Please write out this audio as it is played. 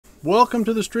Welcome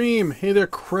to the stream. Hey there,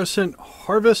 Crescent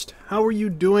Harvest. How are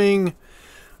you doing?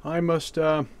 I must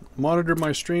monitor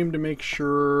my stream to make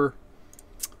sure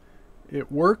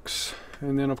it works.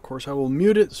 And then, of course, I will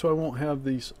mute it so I won't have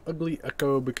this ugly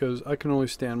echo because I can only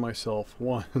stand myself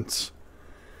once.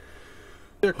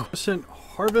 Hey there, Crescent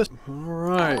Harvest.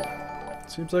 Alright.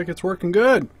 Seems like it's working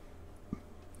good.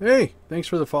 Hey, thanks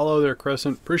for the follow there,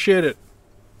 Crescent. Appreciate it.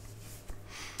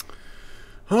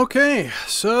 Okay,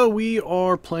 so we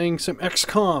are playing some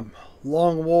XCOM,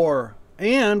 Long War,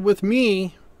 and with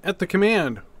me at the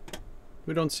command.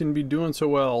 We don't seem to be doing so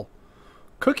well.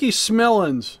 Cookie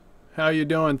Smellins, how you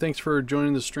doing? Thanks for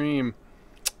joining the stream.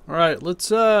 Alright,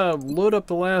 let's load up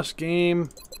the last game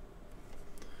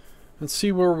and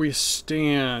see where we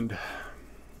stand.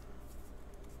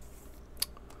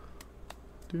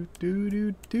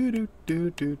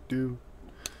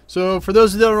 So, for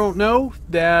those that don't know,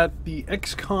 that the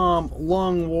XCOM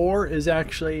Long War is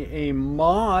actually a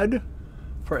mod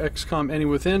for XCOM Any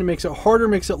Within. It makes it harder,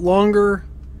 makes it longer,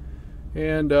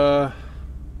 and,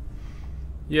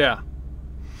 yeah.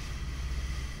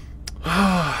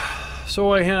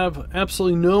 So I have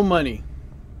absolutely no money.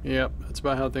 Yep, that's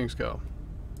about how things go.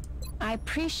 I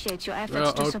appreciate your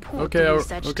efforts to support okay, the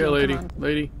research okay, team,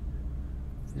 lady.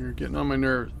 You're getting on my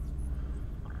nerves.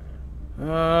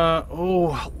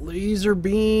 Oh, laser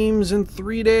beams in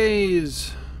 3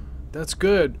 days. That's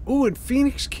good. Oh, and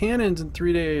Phoenix cannons in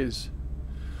 3 days.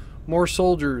 More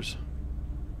soldiers.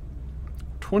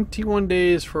 21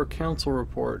 days for a council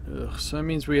report. Ugh, so that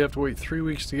means we have to wait 3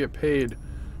 weeks to get paid.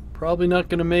 Probably not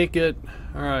going to make it.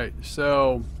 Alright,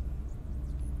 so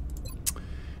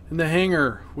in the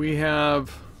hangar we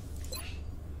have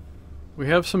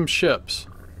some ships.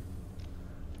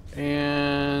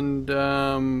 And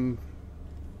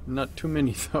not too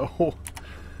many though.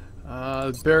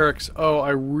 Barracks. Oh, I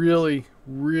really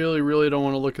don't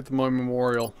want to look at the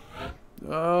memorial.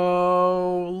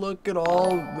 Oh, look at all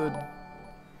the...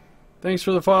 Thanks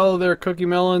for the follow there, Cookie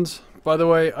Melons. By the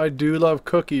way, I do love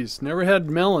cookies. Never had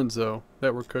melons though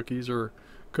that were cookies, or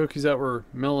cookies that were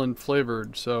melon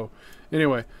flavored. So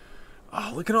anyway,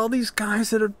 oh, look at all these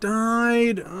guys that have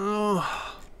died.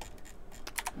 Oh,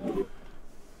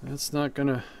 that's not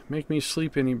gonna make me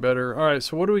sleep any better. Alright,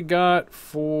 so what do we got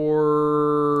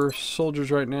for soldiers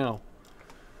right now?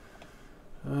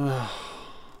 I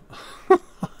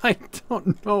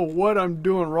don't know what I'm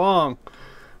doing wrong.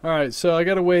 Alright, so I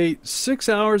gotta wait 6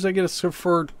 hours. I get a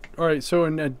for. Alright, so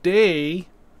in a day,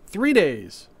 3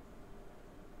 days.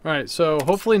 Alright, so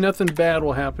hopefully nothing bad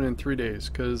will happen in 3 days,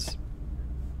 because...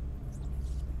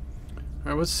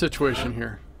 Alright, what's the situation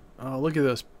here? Oh, look at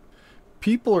this.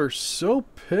 People are so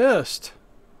pissed.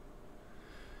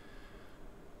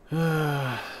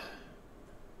 Hey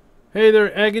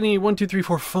there, Agony 1 2 3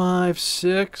 4 5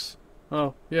 6.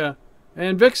 Oh yeah,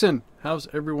 and Vixen. How's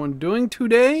everyone doing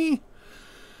today?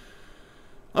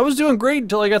 I was doing great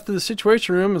until I got to the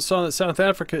Situation Room and saw that South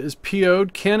Africa is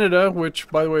PO'd. Canada, which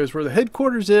by the way is where the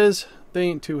headquarters is, they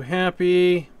ain't too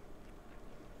happy.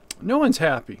 No one's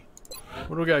happy.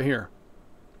 What do we got here?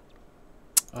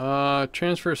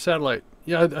 Transfer satellite.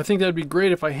 Yeah, I think that'd be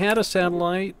great if I had a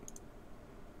satellite.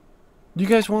 You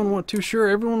guys won't want to? Sure,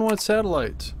 everyone wants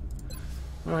satellites.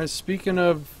 Alright, speaking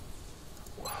of...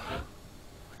 I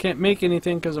can't make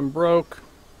anything because I'm broke.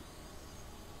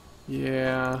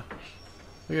 Yeah.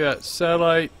 Look at that.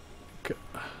 Satellite.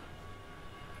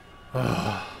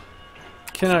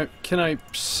 Can I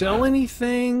sell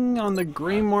anything on the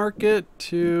gray market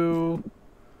to...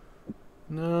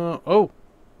 No. Oh!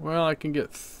 Well, I can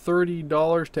get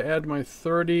 $30 to add my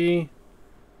 30.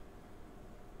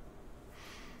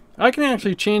 I can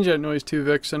actually change that noise too,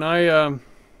 Vixen.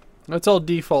 That's all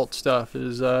default stuff.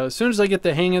 As soon as I get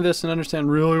the hang of this and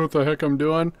understand really what the heck I'm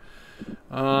doing,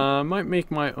 I might make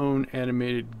my own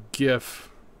animated GIF.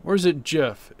 Or is it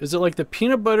GIF? Is it like the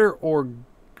peanut butter, or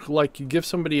like you give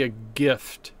somebody a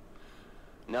gift?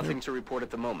 Nothing to report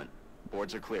at the moment.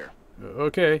 Boards are clear.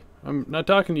 Okay. I'm not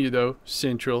talking to you though,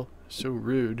 Central. So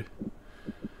rude.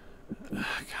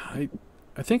 God,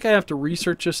 I think I have to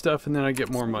research this stuff and then I get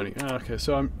more money. Okay,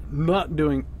 so I'm not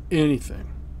doing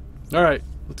anything. Alright,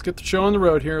 let's get the show on the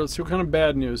road here. Let's see what kind of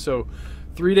bad news. So,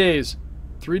 3 days.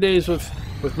 3 days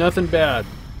with nothing bad.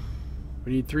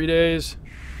 We need 3 days.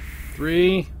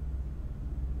 3.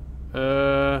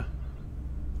 Okay,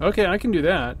 I can do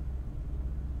that.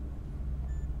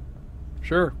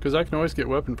 Sure, because I can always get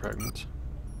weapon fragments.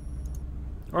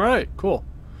 Alright, cool.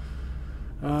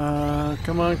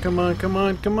 Come on, come on, come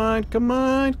on, come on, come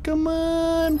on, come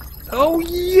on. Oh,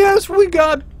 yes, we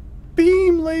got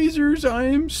beam lasers. I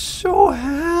am so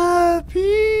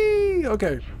happy.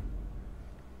 Okay.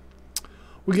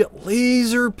 We get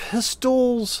laser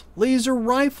pistols, laser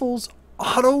rifles,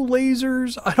 auto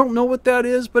lasers. I don't know what that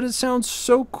is, but it sounds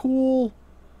so cool.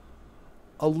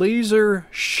 A laser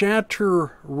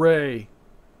shatter ray.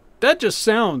 That just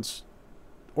sounds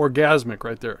orgasmic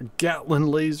right there. A Gatling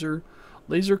laser,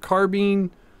 laser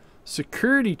carbine,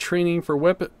 security training for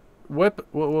weapon. What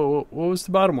was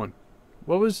the bottom one?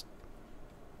 What was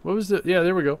the? Yeah,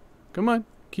 there we go. Come on,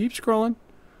 keep scrolling.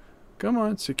 Come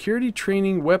on, security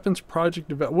training, weapons project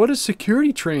development. What is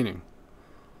security training?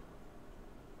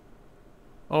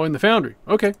 Oh, in the foundry.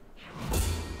 Okay.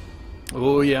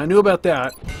 Oh yeah, I knew about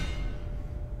that.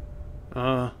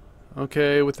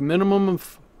 Okay, with a minimum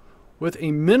of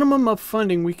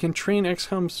funding, we can train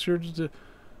XCOM surgeons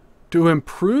to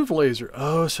improve laser.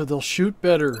 Oh, so they'll shoot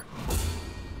better.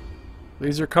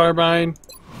 Laser carbine,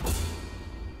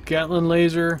 Gatling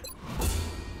laser,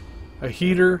 a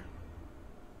heater.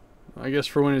 I guess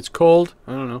for when it's cold.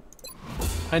 I don't know.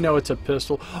 I know it's a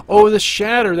pistol. Oh, the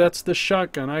shatter. That's the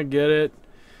shotgun. I get it.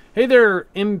 Hey there,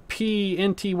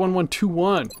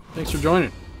 MPNT1121. Thanks for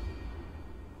joining.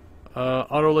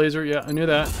 Auto laser. Yeah, I knew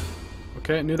that.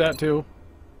 Okay, I knew that too.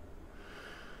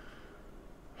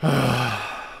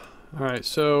 Alright,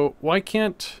 so why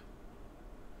can't...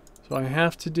 So I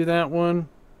have to do that one.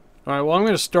 Alright, well I'm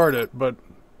going to start it, but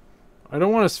I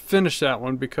don't want to finish that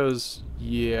one because...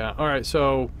 Yeah. Alright,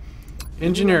 so...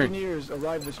 Engineering.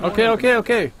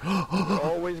 Okay. We're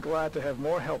always glad to have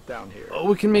more help down here.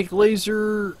 Oh, we can make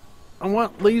laser... I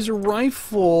want laser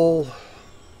rifle.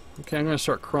 Okay, I'm going to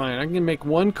start crying. I can make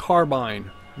one carbine.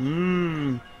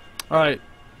 Alright.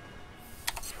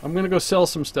 I'm going to go sell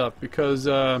some stuff because,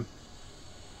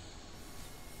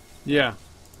 yeah.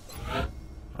 I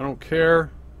don't care.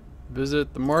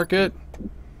 Visit the market.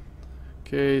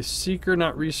 Okay, seeker,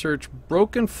 not research.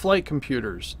 Broken flight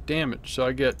computers. Damage. So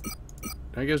I get...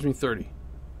 That gives me 30.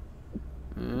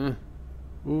 Ooh,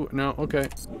 no, okay.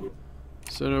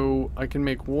 So I can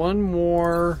make one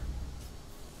more...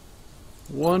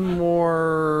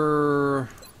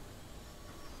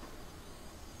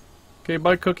 Okay,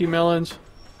 buy cookie melons.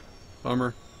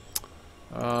 Bummer.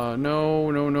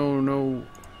 No.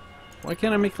 Why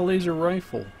can't I make a laser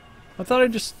rifle? I thought I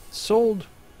just sold...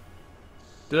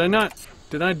 Did I not?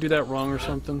 Did I do that wrong or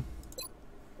something?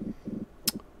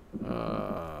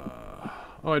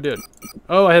 Oh, I did.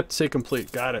 Oh, I have to say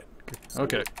complete. Got it.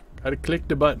 Okay. Gotta click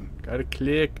the button. Got it.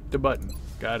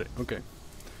 Okay.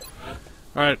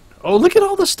 Alright. Oh, look at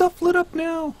all the stuff lit up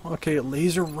now. Okay,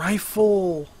 laser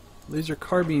rifle. Laser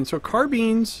carbine. So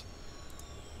carbines...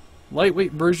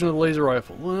 Lightweight version of the laser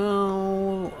rifle.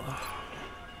 Well...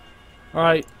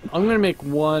 Alright. I'm gonna make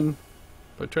one.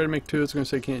 If I try to make two, it's gonna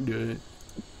say can't do it.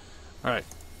 Alright.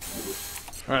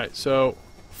 Alright, so...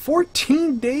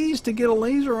 14 days to get a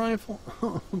laser rifle?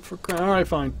 Alright,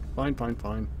 fine.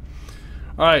 Fine.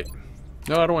 Alright.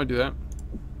 No, I don't want to do that.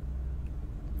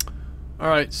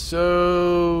 Alright,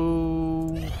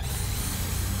 so...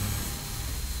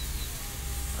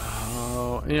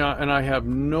 Oh, yeah, and I have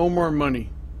no more money.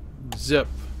 Zip.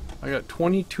 I got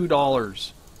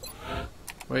 $22.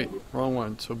 Wait, wrong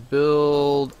one. So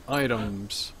build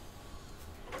items.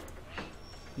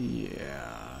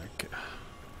 Yeah.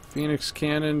 Phoenix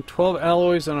cannon, 12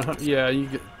 alloys and 100. Yeah, you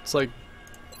get. It's like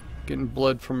getting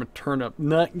blood from a turnip.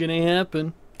 Not gonna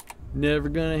happen. Never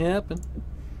gonna happen.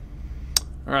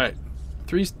 All right,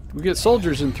 we get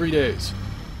soldiers in 3 days.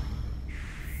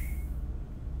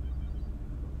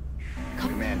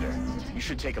 Commander, you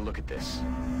should take a look at this.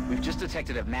 We've just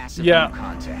detected a massive new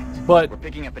contact. But we're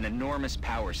picking up an enormous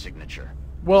power signature.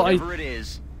 Well, whatever it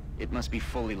is, it must be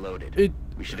fully loaded.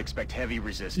 We should expect heavy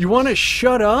resistance. You want to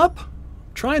shut up?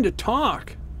 I'm trying to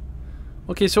talk.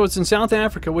 Okay, so it's in South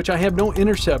Africa, which I have no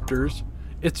interceptors.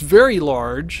 It's very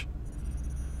large.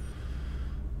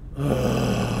 If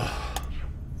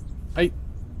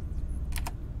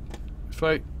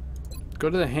I go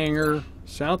to the hangar,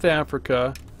 South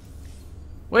Africa.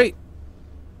 Wait.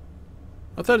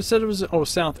 I thought it said it was... Oh,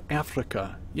 South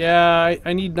Africa. Yeah,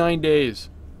 I need 9 days.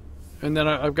 And then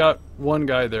I've got one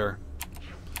guy there.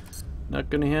 Not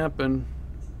gonna happen.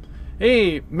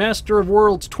 Hey, Master of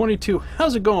Worlds 22.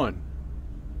 How's it going?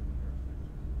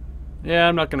 Yeah,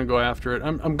 I'm not gonna go after it.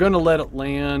 I'm gonna let it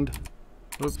land.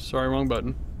 Oops, sorry, wrong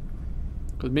button.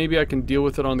 Because maybe I can deal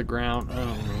with it on the ground. I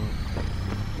don't know.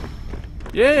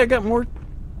 Yeah, I got more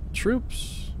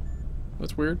troops.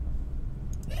 That's weird.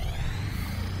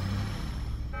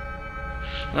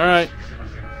 Alright.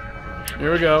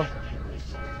 Here we go.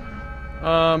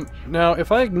 Now,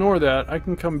 if I ignore that, I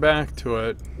can come back to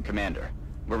it. Commander,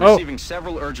 we're receiving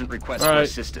several urgent requests for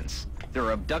assistance. There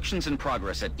are abductions in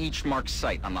progress at each marked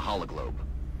site on the hologlobe.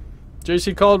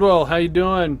 JC Caldwell, how you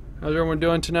doing? How's everyone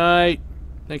doing tonight?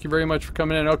 Thank you very much for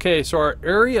coming in. Okay, so our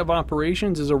area of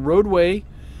operations is a roadway,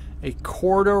 a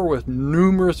corridor with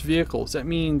numerous vehicles. That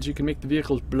means you can make the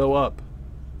vehicles blow up.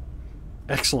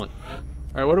 Excellent. All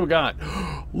right, what do we got?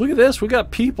 Look at this. We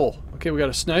got people. Okay, we got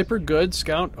a sniper. Good.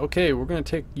 Scout. Okay, we're going to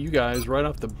take you guys right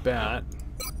off the bat.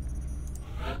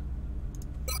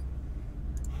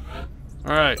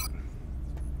 All right.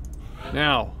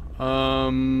 Now,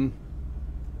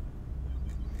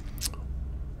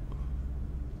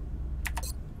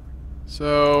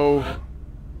 so,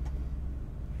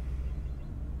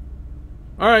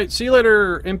 all right, see you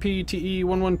later,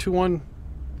 MPTE1121.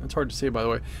 That's hard to say, by the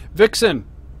way. Vixen,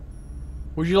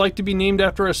 would you like to be named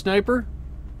after a sniper?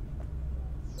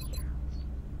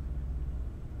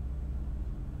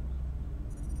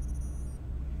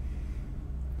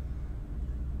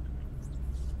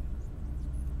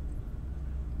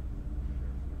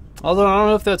 Although I don't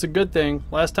know if that's a good thing.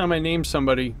 Last time I named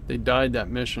somebody, they died that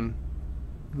mission.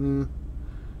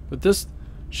 But this,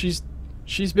 she's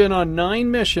been on 9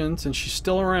 missions and she's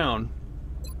still around.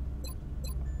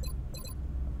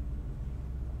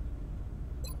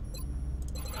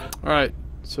 Alright,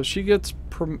 so she gets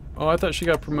oh, I thought she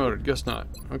got promoted. Guess not.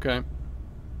 Okay.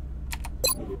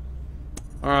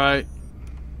 Alright.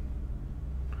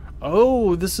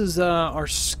 Oh, this is our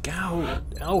scout.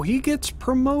 Oh, he gets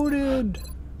promoted.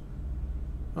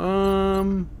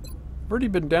 I've already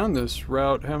been down this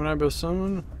route, haven't I, with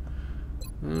someone?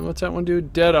 What's that one do?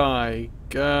 Deadeye.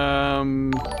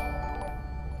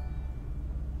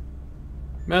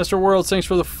 Master Worlds, thanks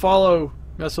for the follow.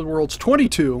 Master Worlds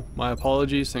 22. My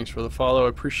apologies. Thanks for the follow. I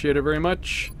appreciate it very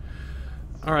much.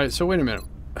 Alright, so wait a minute.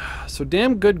 So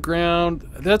damn good ground.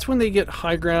 That's when they get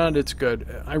high ground, it's good.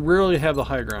 I rarely have the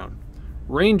high ground.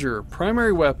 Ranger,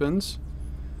 primary weapons.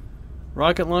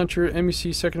 Rocket launcher,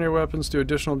 MEC, secondary weapons do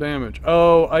additional damage.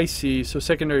 Oh, I see. So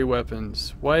secondary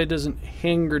weapons. Why it doesn't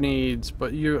hang grenades,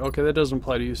 but you... Okay, that doesn't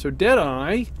apply to you. So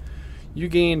Deadeye, you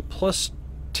gain plus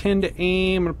 10 to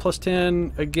aim and plus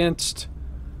 10 against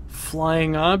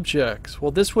flying objects.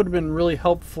 Well, this would have been really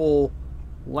helpful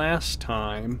last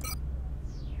time.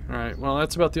 Alright, well,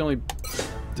 that's about the only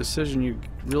decision you...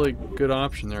 Really good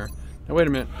option there. Now, wait a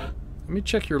minute. Let me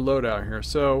check your loadout here.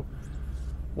 So,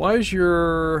 why is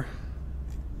your...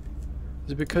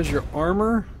 Is it because your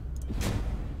armor?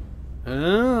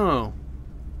 Oh.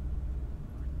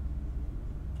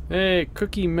 Hey,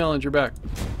 Cookie Melons, you're back.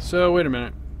 So, wait a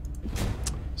minute.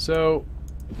 So,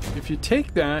 if you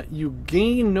take that, you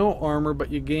gain no armor,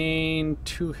 but you gain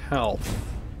 2 health.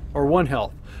 Or 1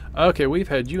 health. Okay, we've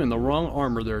had you in the wrong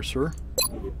armor there, sir.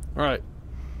 Alright.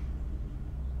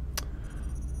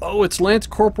 Oh, it's Lance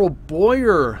Corporal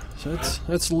Boyer. So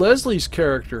that's Leslie's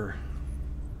character.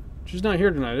 She's not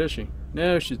here tonight, is she?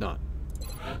 No, she's not.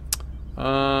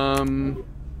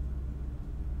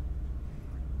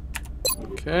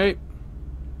 Okay.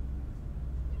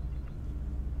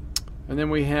 And then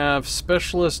we have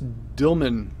Specialist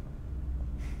Dillman.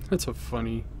 That's a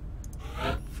funny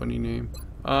name.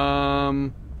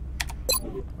 Alright,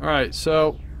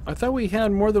 so I thought we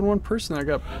had more than one person that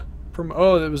got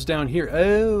oh, that was down here.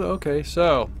 Oh, okay,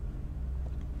 so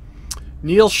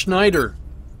Neil Schneider.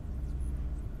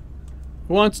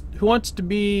 Who wants to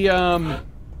be alright,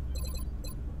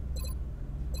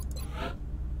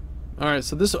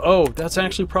 so this, oh, that's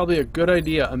actually probably a good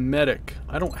idea, a medic.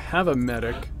 I don't have a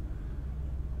medic.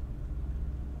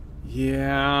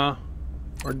 Yeah.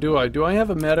 Or do I? Do I have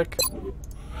a medic?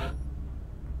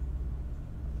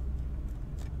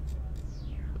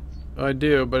 I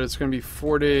do, but it's going to be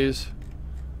 4 days.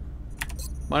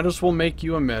 Might as well make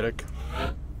you a medic.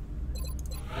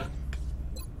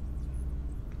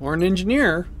 Or an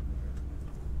engineer.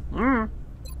 I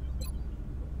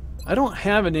don't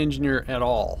have an engineer at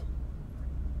all.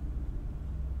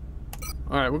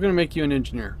 Alright, we're going to make you an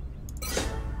engineer.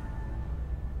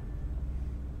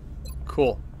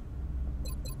 Cool.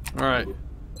 Alright. Who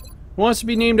wants to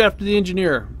be named after the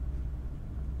engineer?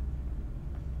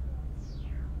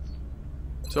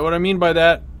 So what I mean by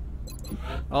that,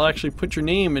 I'll actually put your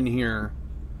name in here.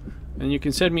 And you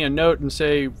can send me a note and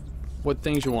say what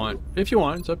things you want. If you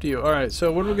want, it's up to you. Alright,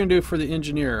 so what are we going to do for the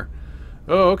engineer?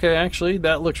 Oh, okay, actually,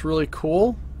 that looks really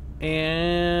cool.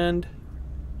 And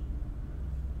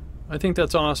I think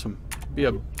that's awesome. Be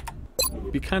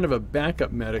kind of a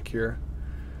backup medic here.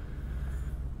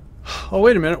 Oh,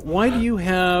 wait a minute. Why do you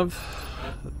have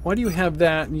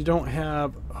that and you don't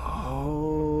have...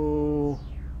 Oh...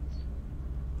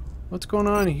 What's going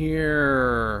on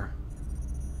here?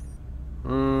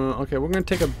 Okay, we're going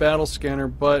to take a battle scanner,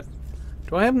 but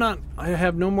do I have not... I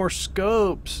have no more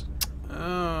scopes.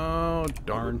 Oh, Oh,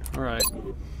 darn. Alright.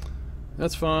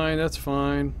 That's fine, that's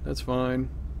fine, that's fine.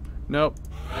 Nope.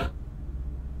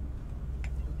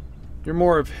 You're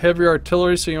more of heavy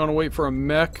artillery, so you want to wait for a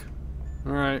mech.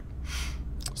 Alright.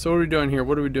 So what are we doing here?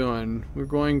 What are we doing? We're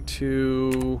going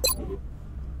to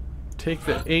take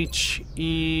the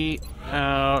HE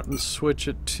out and switch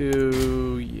it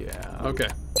to... yeah, okay.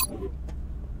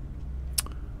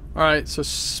 Alright, so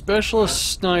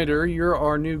Specialist Snyder, you're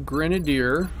our new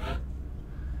Grenadier.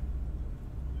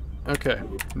 Okay,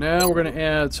 now we're going to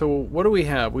add... so what do we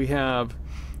have? We have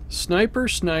Sniper,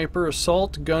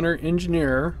 Assault, Gunner,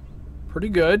 Engineer. Pretty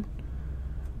good.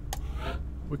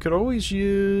 We could always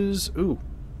use... ooh.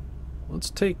 Let's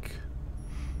take...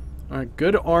 alright,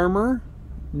 good armor.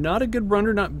 Not a good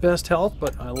runner, not best health,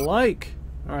 but I like...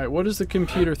 alright, what does the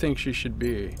computer think she should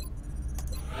be?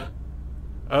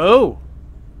 Oh!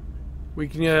 We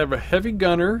can either have a heavy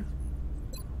gunner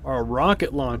or a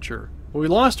rocket launcher. Well, we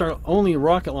lost our only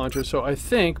rocket launcher, so I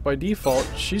think, by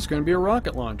default, she's going to be a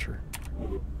rocket launcher.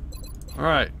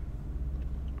 Alright.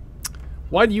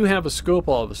 Why do you have a scope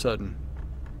all of a sudden?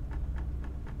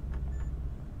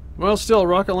 Well, still, a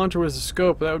rocket launcher with a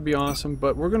scope, that would be awesome,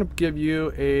 but we're going to give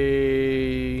you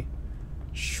a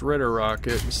shredder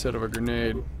rocket instead of a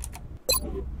grenade.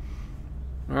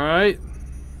 Alright.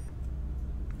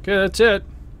 Okay, that's it.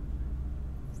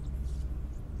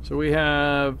 So we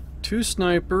have 2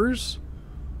 snipers.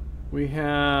 We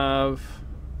have...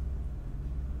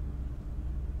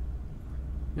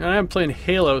 yeah, I haven't played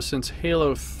Halo since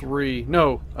Halo 3.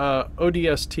 No,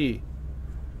 ODST.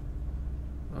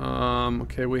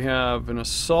 Okay, we have an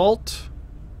assault,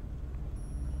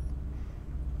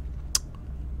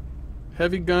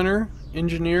 heavy gunner,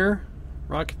 engineer,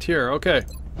 rocketeer. Okay,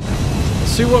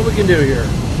 let's see what we can do here.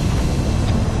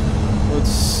 Let's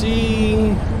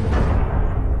see.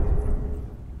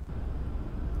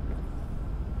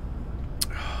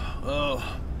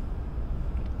 Oh.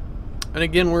 And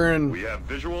again, we're in... we have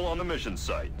visual on the mission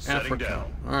site. Setting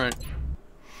down. All right.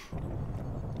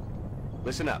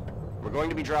 Listen up. We're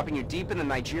going to be dropping you deep in the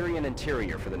Nigerian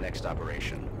interior for the next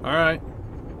operation. Alright.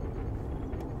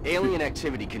 Alien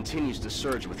activity continues to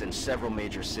surge within several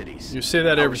major cities. You say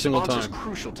that every single time. Our response is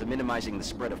crucial to minimizing the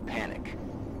spread of panic.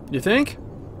 You think?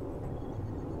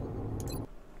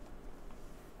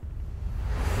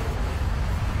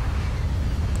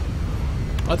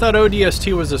 I thought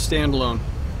ODST was a standalone.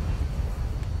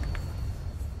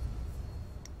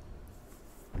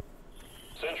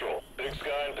 Central, Big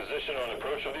Sky in position on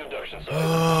approach of the abduction site.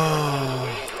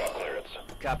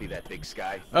 Copy that, Big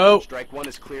Sky. Oh. Strike 1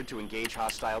 is cleared to engage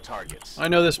hostile targets. I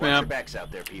know this Watch map. your backs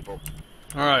out there, people.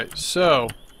 Alright, so...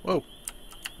 whoa.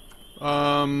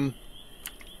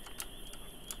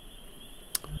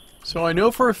 So I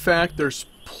know for a fact there's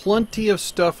plenty of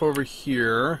stuff over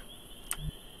here.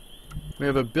 We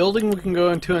have a building we can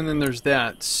go into, and then there's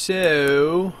that.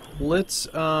 So, let's,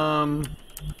 this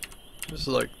is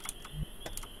like...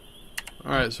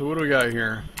 alright, so what do we got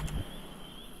here?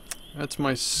 That's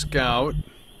my scout.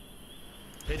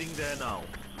 Heading there now.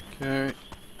 Okay.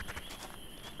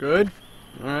 Good.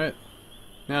 Alright.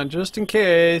 Now, just in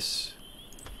case...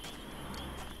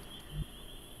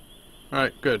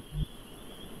 alright, good.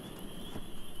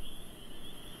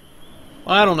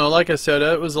 I don't know, like I said,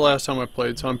 that was the last time I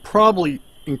played, so I'm probably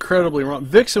incredibly wrong.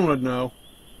 Vixen would know.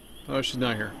 Oh, she's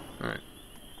not here. Alright.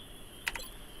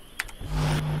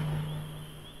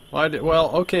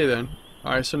 Well, okay then.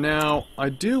 Alright, so now I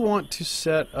do want to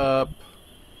set up...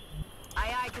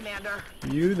 Aye, aye, Commander.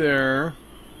 You there.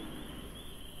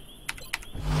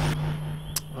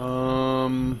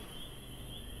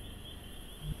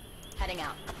 Heading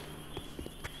out.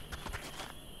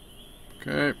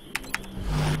 Okay.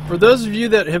 For those of you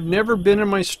that have never been in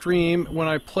my stream, when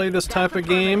I play this type of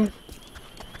game,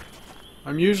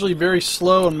 I'm usually very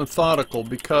slow and methodical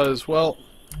because, well,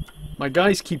 my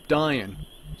guys keep dying,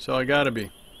 so I gotta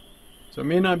be. So it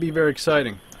may not be very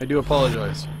exciting. I do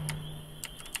apologize.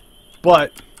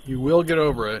 But, you will get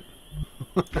over it.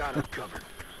 Got it covered.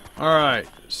 Alright,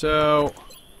 so...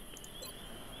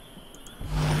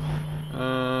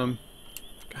 God,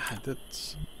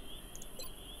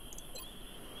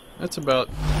 that's about...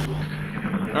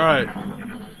 alright.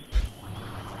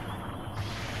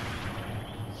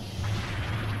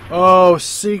 Oh,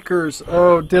 Seekers.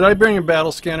 Oh, did I bring a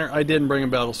battle scanner? I didn't bring a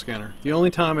battle scanner. The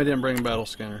only time I didn't bring a battle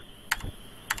scanner.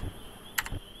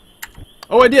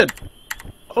 Oh, I did!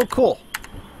 Oh, cool.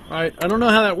 Alright, I don't know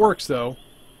how that works, though.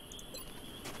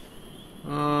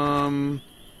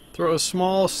 Throw a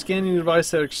small scanning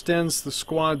device that extends the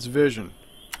squad's vision.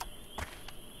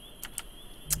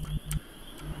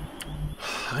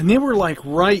 And they were like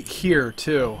right here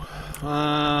too.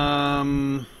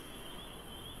 God,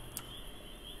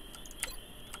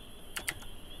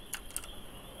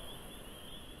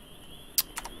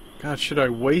 should I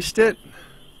waste it?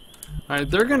 Alright,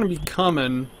 they're going to be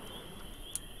coming.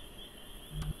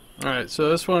 Alright, so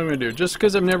that's what I'm going to do. Just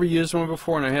because I've never used one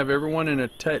before and I have everyone in a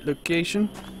tight location,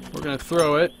 we're going to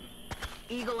throw it.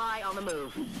 Eagle eye on the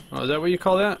move. Oh, is that what you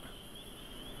call that?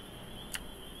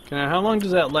 Okay, now how long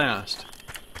does that last?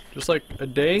 Just like a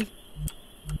day?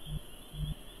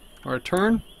 Or a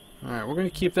turn? Alright, we're going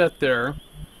to keep that there.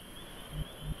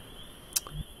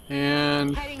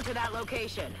 And... Heading to that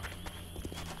location.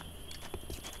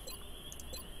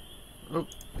 Oh.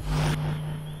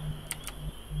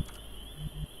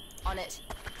 On it.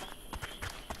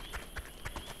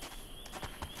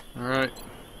 Alright.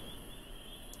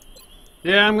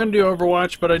 Yeah, I'm going to do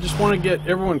Overwatch, but I just want to get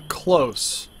everyone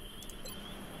close.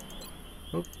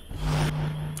 Oh.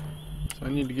 So I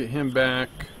need to get him back.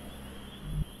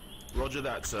 Roger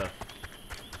that, sir.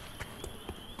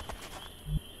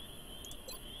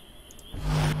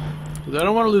 Because I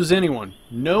don't want to lose anyone.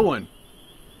 No one.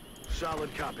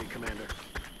 Solid copy, Commander.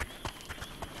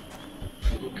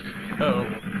 Uh-oh.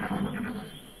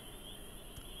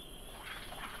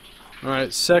 Alright,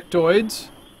 sectoids.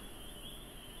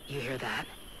 You hear that?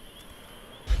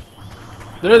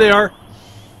 There they are.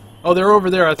 Oh, they're over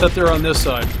there. I thought they were on this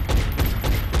side.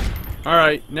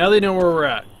 Alright, now they know where we're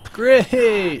at.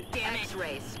 Great! Damn it.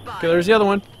 X-ray spot. Okay, there's the other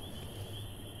one.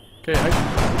 Okay,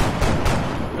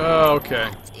 oh, okay.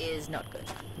 That is not good.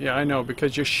 Yeah, I know,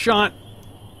 because you shot.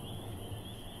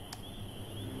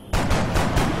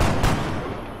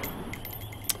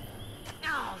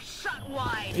 Oh, shot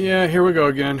wide. Yeah, here we go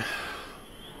again.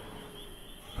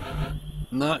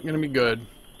 Not gonna be good.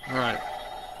 Alright.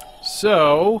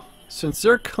 So, since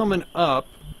they're coming up,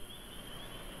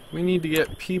 we need to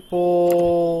get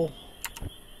people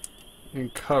in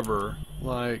cover.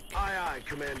 Like, Aye, aye,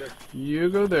 Commander. you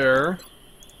go there.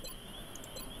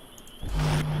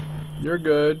 You're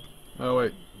good. Oh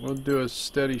wait, we'll do a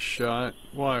steady shot.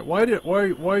 Why? Why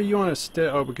are you on a steady?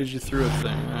 Oh, because you threw a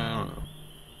thing. I don't know.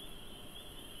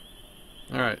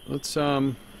 All right, let's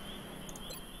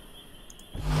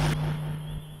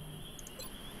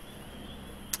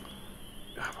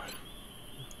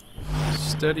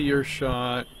steady your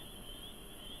shot.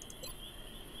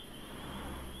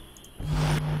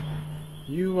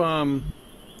 You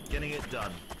Getting it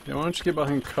done. yeah, why don't you get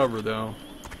behind cover though?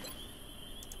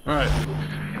 All right.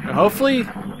 Now hopefully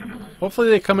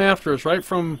they come after us right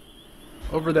from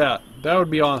over that. That would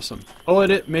be awesome. Oh,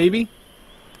 it maybe.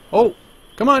 Oh,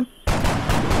 come on.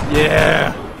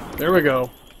 Yeah. There we go.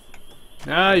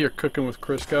 Now you're cooking with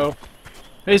Crisco.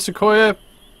 Hey, Sequoia.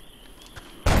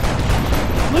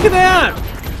 Look at that.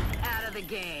 Out of the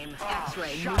game.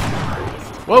 X-ray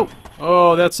neutralized. Whoa.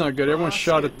 Oh, that's not good. Everyone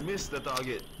shot at. Missed the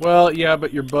target. Well, yeah,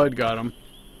 but your bud got him.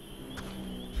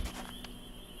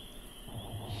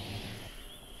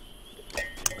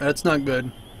 That's not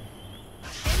good.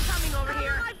 Incoming over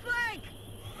here.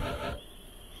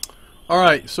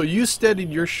 Alright, so you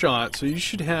steadied your shot, so you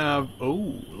should have...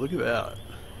 Oh, look at that.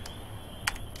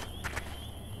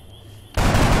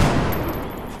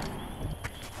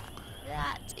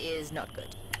 That is not good.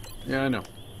 Yeah, I know.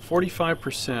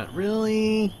 45%.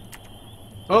 Really?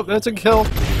 Oh, that's a kill.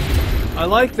 I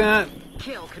like that.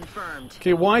 Kill confirmed.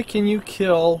 Okay, why can you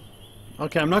kill...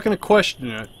 Okay, I'm not going to question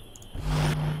it.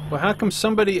 Well, how come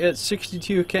somebody at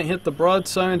 62 can't hit the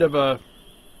broadside of a...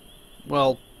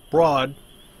 Well,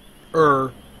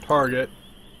 target?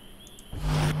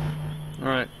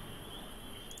 Alright.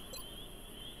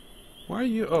 Why are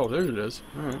you... Oh, there it is.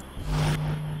 Alright.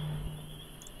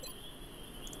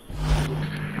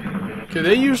 Okay,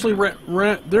 they usually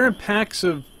they're in packs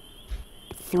of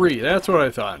 3. That's what I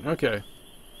thought. Okay.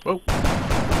 Whoa.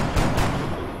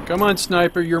 Come on,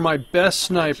 sniper. You're my best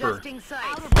sniper. Adjusting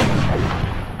sights.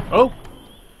 Oh!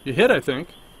 You hit, I think.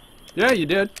 Yeah, you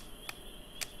did.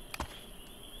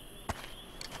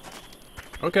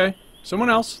 Okay. Someone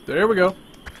else. There we go.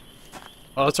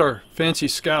 Oh, that's our fancy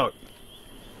scout.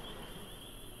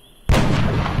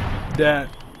 That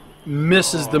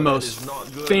misses the most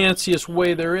fanciest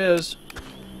way there is.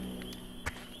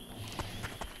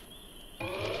 Cover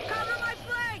my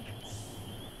flank.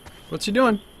 What's he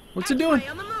doing? What's he doing? X-ray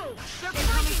on the move. They're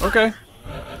flanking. Okay.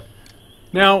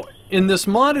 Now, in this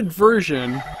modded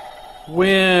version,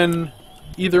 when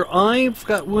either I've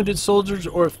got wounded soldiers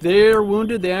or if they're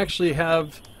wounded, they actually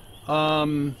have,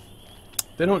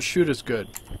 they don't shoot as good.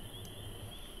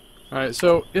 Alright,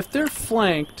 so if they're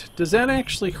flanked, does that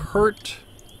actually hurt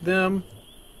them?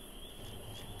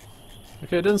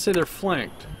 Okay, it doesn't say they're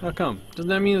flanked. How come? Doesn't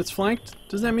that mean it's flanked?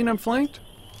 Does that mean I'm flanked?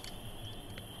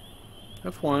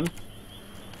 F1.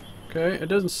 Okay, it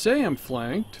doesn't say I'm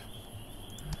flanked.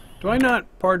 Do I not,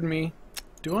 pardon me,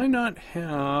 do I not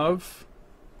have...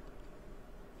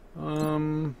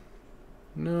 No,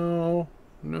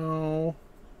 no.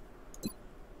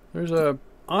 There's a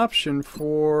option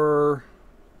for...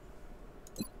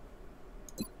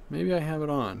 Maybe I have it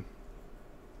on.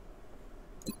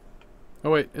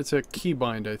 Oh wait, it's a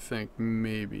keybind, I think.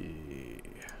 Maybe.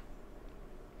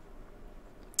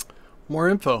 More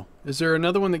info. Is there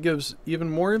another one that gives even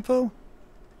more info?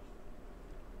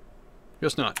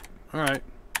 Guess not. Alright.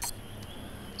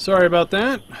 Sorry about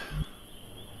that.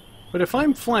 But if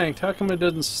I'm flanked, how come it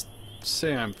doesn't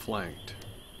say I'm flanked?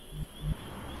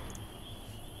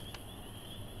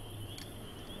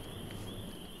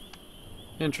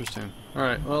 Interesting.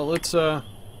 Alright, well let's oh,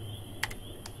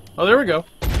 there we go.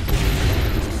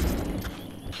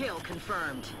 Kill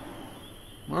confirmed.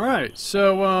 Alright,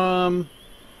 so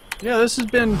yeah, this has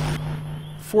been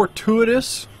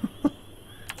fortuitous.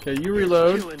 Okay, you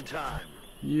reload. Killing time.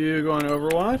 You go on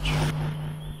Overwatch.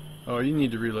 Oh, you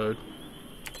need to reload.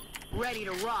 Ready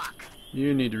to rock.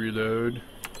 You need to reload.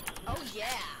 Oh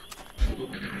yeah.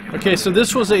 Okay, so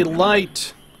this was a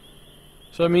light.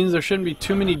 So that means there shouldn't be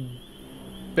too many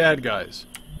bad guys.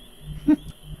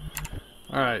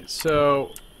 Alright,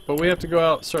 so... But we have to go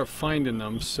out and start finding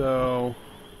them, so...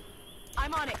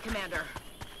 I'm on it, Commander.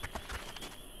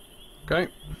 Okay.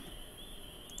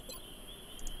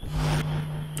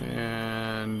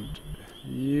 And...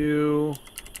 You...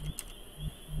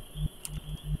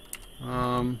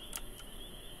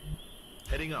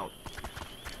 Heading out.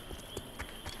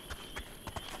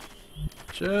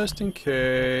 Just in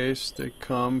case they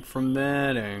come from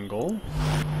that angle.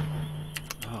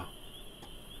 Oh.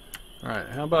 Alright,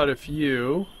 how about if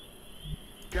you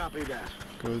Copy that.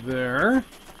 go there?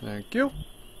 Thank you.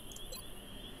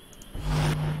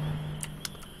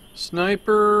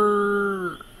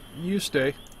 Sniper, you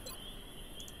stay.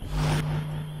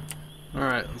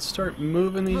 Alright, let's start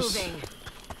moving these. Moving.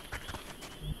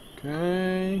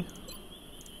 Okay.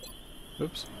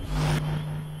 Oops.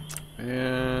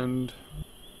 And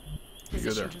you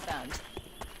go there. Found.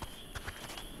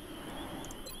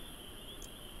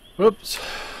 Whoops.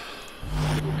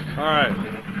 Alright.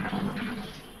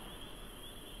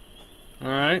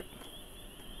 Alright.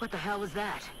 What the hell was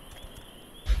that?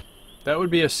 That would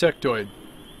be a sectoid.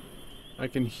 I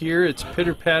can hear its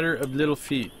pitter-patter of little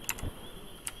feet.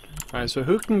 Alright, so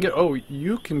who can get... Oh,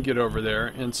 you can get over there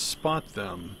and spot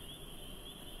them.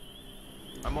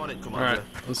 I'm on it, Commander. Alright,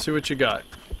 let's see what you got.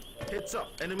 Heads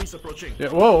up. Enemies approaching. Yeah,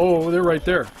 whoa, they're right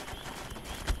there.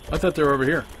 I thought they were over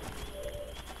here.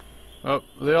 Oh,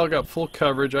 they all got full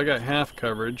coverage. I got half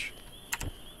coverage.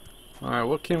 Alright,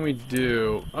 what can we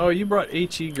do? Oh, you brought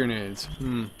HE grenades.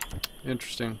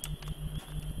 Interesting.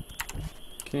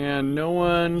 Can no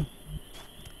one...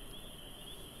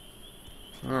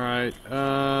 Alright,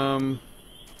 On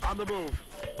the move.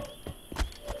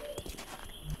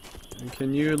 and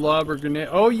can you lob a grenade?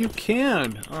 Oh, you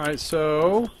can! Alright,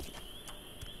 so...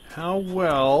 How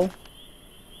well...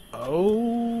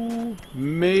 Oh...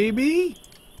 Maybe?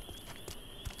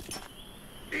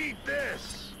 Eat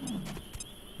this.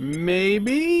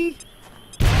 Maybe?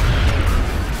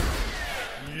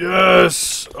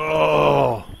 Yes!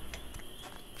 Oh!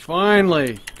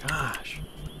 Finally! Gosh.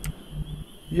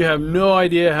 You have no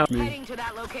idea how... Heading to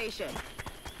that location.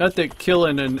 Not that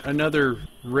killing another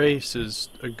race is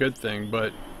a good thing,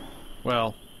 but...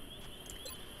 Well...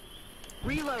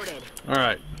 Reloaded.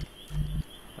 Alright.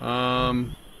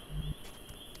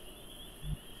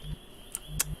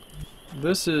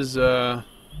 This is, I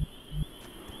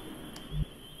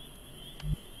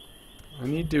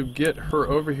need to get her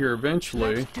over here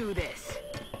eventually. Let's do this.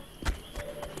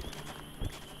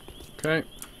 Okay.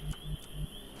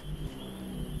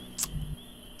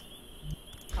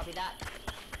 Copy that.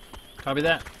 Copy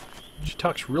that. She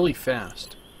talks really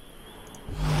fast.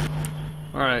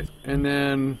 Alright, and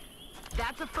then...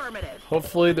 That's affirmative.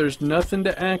 Hopefully there's nothing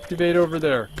to activate over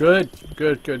there. Good,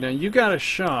 good, good. Now you got a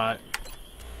shot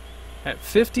at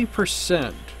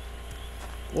 50%.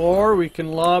 Or we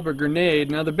can lob a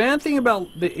grenade. Now the bad thing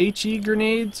about the HE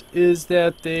grenades is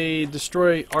that they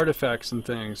destroy artifacts and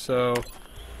things. So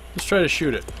let's try to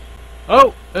shoot it.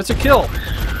 Oh, that's a kill.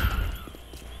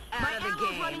 Out of the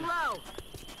game. Running low.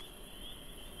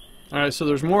 Alright, so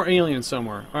there's more aliens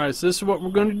somewhere. Alright, so this is what we're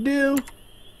going to do.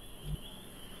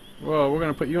 Well, we're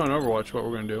going to put you on Overwatch, what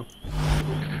we're going to do.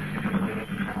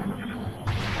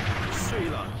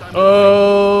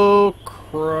 Oh,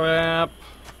 crap.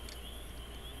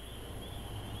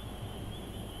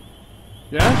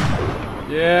 Yeah?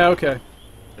 Yeah, okay.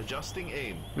 Adjusting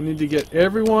aim. We need to get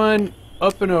everyone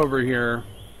up and over here.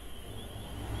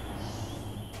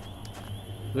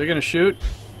 Are they gonna shoot?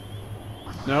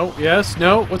 No? Yes?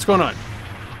 No? What's going on?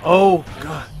 Oh,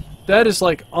 God. That is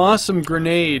like awesome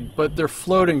grenade, but they're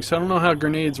floating, so I don't know how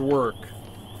grenades work.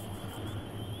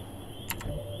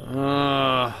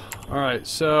 Alright,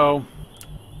 so...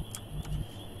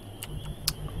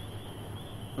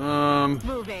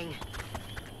 Moving.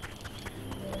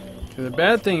 Okay, the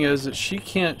bad thing is that she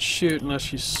can't shoot unless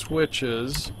she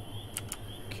switches.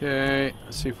 Okay,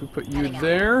 let's see if we put you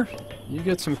there. You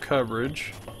get some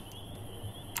coverage.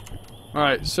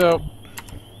 Alright, so...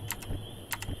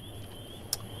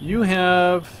 You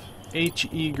have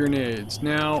HE grenades.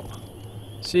 Now,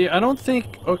 see, I don't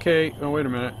think... Okay, oh, wait a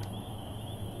minute.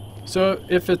 So,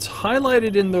 if it's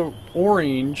highlighted in the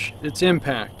orange, it's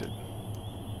impacted.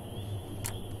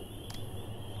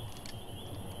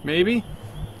 Maybe?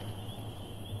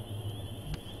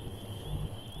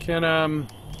 Can,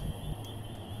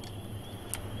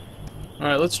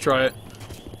 Alright, let's try it.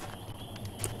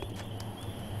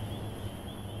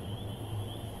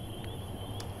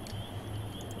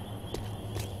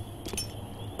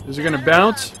 Is it gonna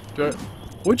bounce?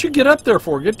 What'd you get up there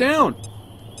for? Get down!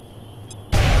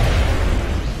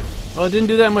 Well, it didn't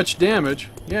do that much damage.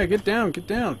 Yeah, get down, get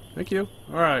down. Thank you.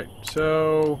 Alright,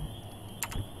 so...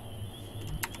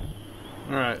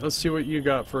 Alright, let's see what you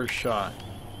got for a shot.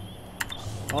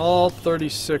 All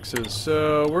 36s.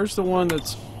 So, where's the one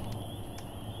that's...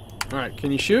 Alright,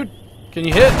 can you shoot? Can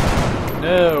you hit?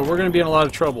 No, we're gonna be in a lot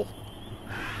of trouble.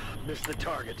 Missed the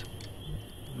target.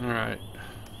 Alright.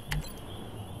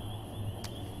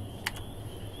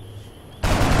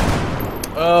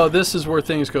 Oh, this is where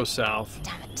things go south.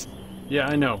 Damn it. Yeah,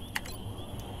 I know.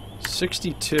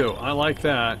 62. I like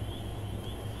that.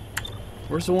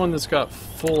 Where's the one that's got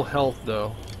full health,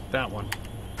 though? That one.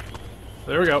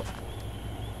 There we go.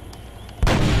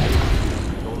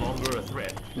 No longer a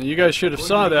threat. And you guys should have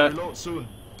saw that. Reload soon.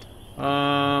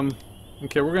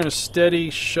 Okay, we're gonna steady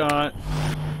shot.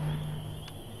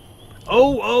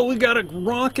 Oh, we got a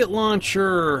rocket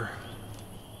launcher.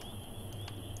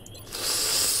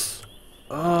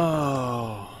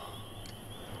 Oh.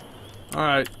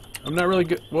 Alright. I'm not really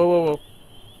good. Whoa.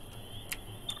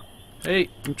 Hey,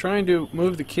 I'm trying to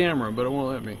move the camera, but it won't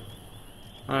let me.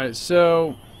 Alright,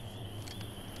 so...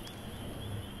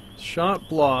 Shot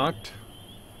blocked.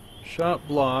 Shot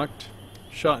blocked.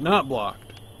 Shot not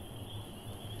blocked.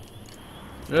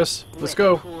 Yes, let's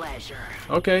go. Pleasure.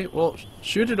 Okay, well,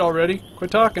 shoot it already.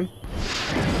 Quit talking.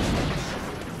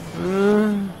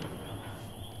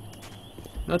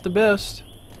 Not the best.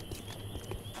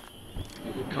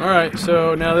 Alright,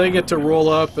 so now they get to roll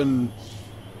up and...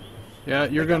 Yeah,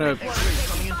 you're gonna...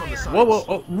 Coming in from the side. Whoa,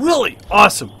 oh, really?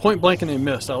 Awesome. Point blank and they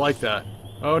missed. I like that.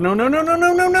 Oh, no.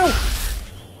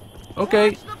 Okay.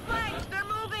 Watch the flanks, they're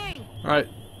moving. Alright.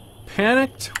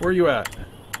 Panicked? Where are you at?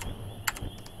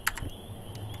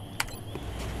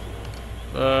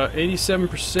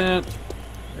 87%.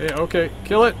 Yeah, okay.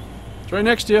 Kill it. It's right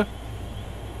next to you.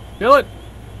 Kill it.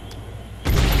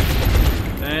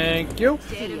 Thank you.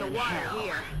 Dead in the water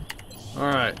here.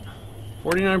 Alright.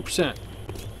 49%.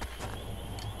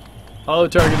 Hollow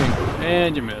targeting.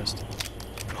 And you missed.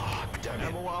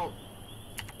 Ammo out.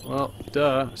 Well,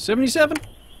 duh. 77?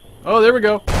 Oh, there we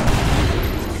go.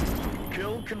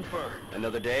 Kill confirmed.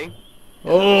 Another day?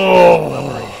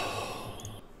 Oh!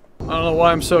 I don't know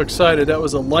why I'm so excited. That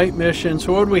was a light mission.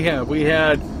 So what did we have? We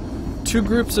had 2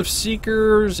 groups of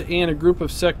Seekers and a group of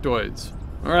Sectoids.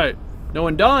 Alright. No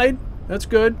one died. That's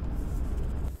good.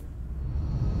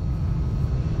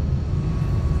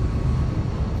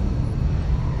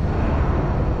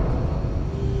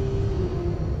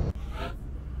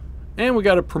 And we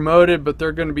got it promoted, but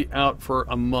they're going to be out for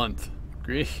a month.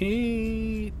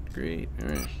 Great. Alright.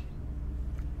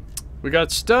 We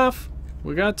got stuff.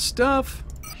 And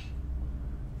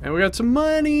we got some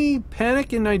money.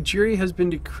 Panic in Nigeria has been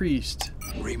decreased.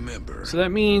 Remember, So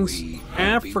that means we will be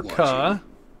Africa.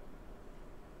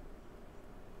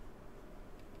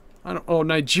 Oh,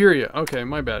 Nigeria. Okay,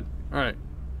 my bad. Alright.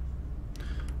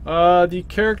 The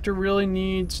character really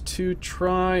needs to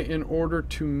try in order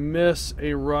to miss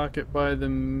a rocket by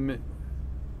the...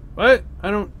 What?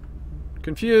 I don't...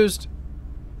 Confused.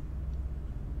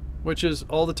 Which is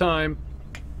all the time.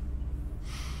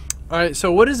 Alright,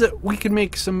 so what is it? We can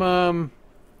make some,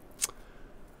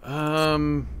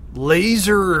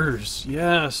 lasers.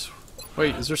 Yes.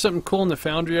 Wait, is there something cool in the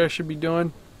foundry I should be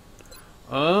doing?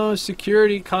 Oh,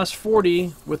 security costs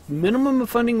 40. With minimum of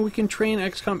funding, we can train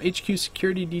XCOM HQ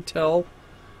security detail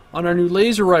on our new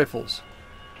laser rifles.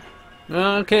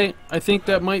 Okay, I think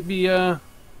that might be,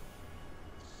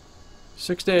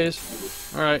 6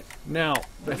 days. All right. Now,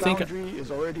 The I think. foundry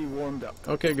is already warmed up.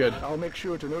 Okay, good. I'll make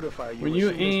sure to notify you When as you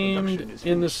soon as production aimed is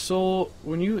in the finished.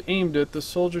 when you aimed it, the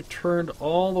soldier turned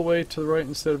all the way to the right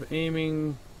instead of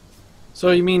aiming.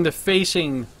 So you mean the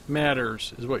facing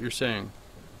matters, is what you're saying?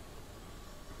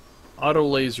 Auto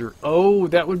laser. Oh,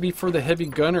 that would be for the heavy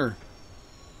gunner,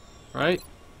 right?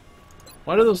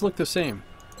 Why do those look the same?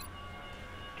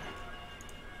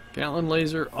 Gatling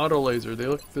laser, auto laser. They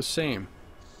look the same.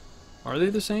 Are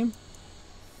they the same?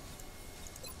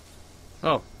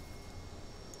 Oh.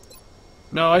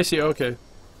 No, I see. Okay.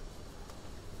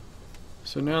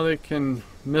 So now they can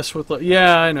mess with...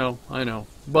 Yeah, I know.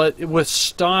 But with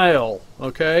style,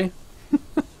 okay?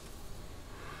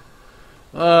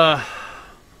 Well,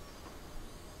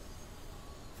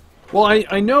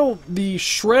 I know the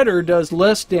shredder does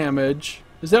less damage.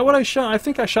 Is that what I shot? I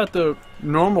think I shot the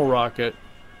normal rocket.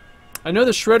 I know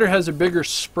the shredder has a bigger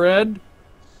spread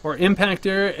or impact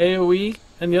area, AoE,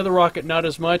 and the other rocket not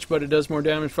as much, but it does more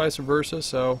damage, vice versa.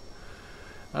 So,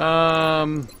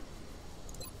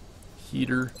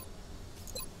 heater,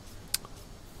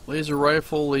 laser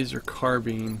rifle, laser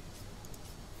carbine.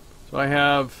 So I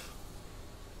have.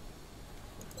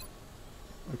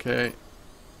 Okay,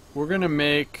 we're gonna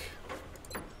make.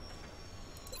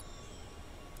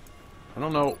 I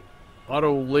don't know,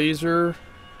 auto laser.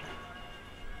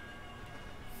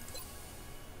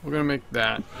 We're gonna make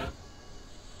that.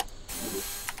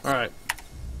 Alright.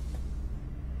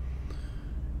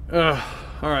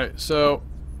 Alright, so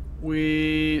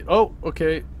we... Oh,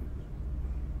 okay.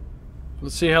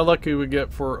 Let's see how lucky we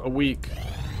get for a week.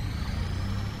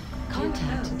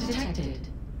 Contact detected.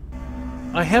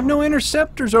 I have no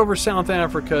interceptors over South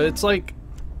Africa. It's like...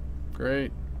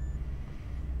 Great.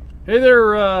 Hey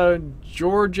there,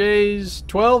 George A's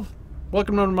 12.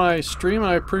 Welcome to my stream.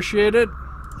 I appreciate it.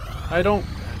 I don't...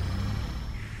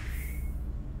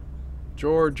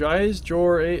 George A's?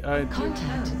 George A...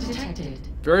 Contact detected.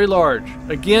 Very large.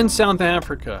 Again, South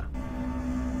Africa.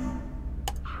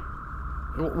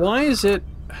 Why is it...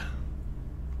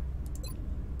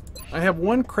 I have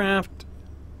one craft...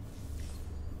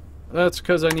 That's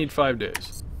because I need 5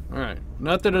 days. Alright.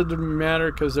 Not that it doesn't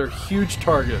matter because they're huge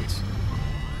targets.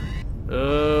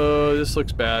 Oh, this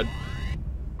looks bad.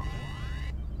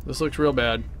 This looks real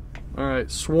bad. Alright,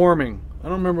 swarming. I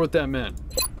don't remember what that meant.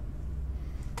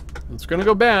 It's gonna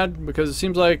go bad because it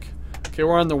seems like... Okay,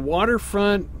 we're on the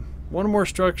waterfront. One or more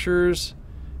structures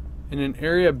in an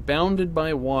area bounded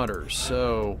by water.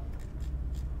 So...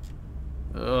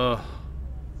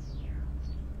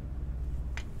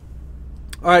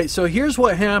 Alright, so here's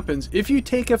what happens. If you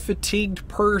take a fatigued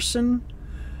person,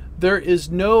 there is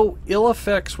no ill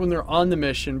effects when they're on the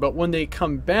mission, but when they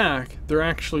come back, they're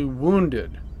actually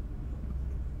wounded.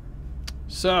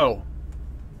 So...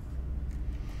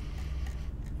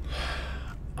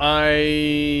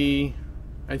 I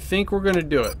think we're going to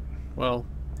do it. Well,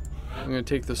 I'm going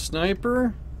to take the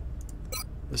sniper,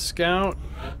 the scout,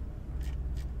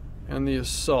 and the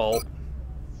assault.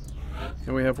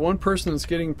 And we have one person that's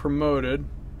getting promoted.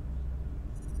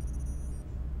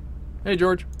 Hey,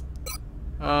 George.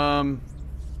 Then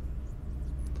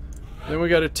we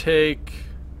got to take...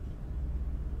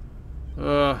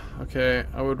 okay,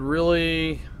 I would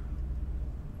really...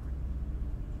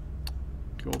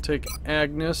 We'll take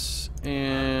Agnes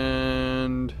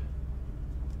and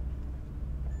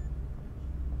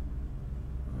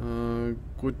how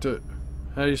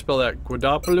do you spell that?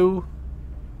 Guadapalu?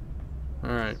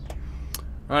 Alright.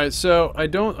 Alright, so I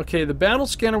don't... Okay, the battle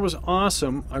scanner was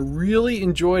awesome. I really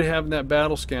enjoyed having that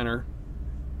battle scanner.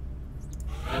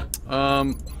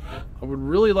 I would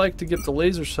really like to get the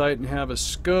laser sight and have a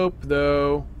scope,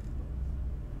 though.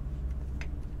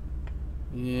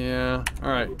 Yeah,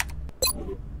 alright.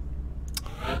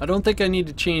 I don't think I need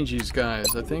to change these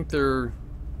guys. I think they're...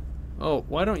 Oh,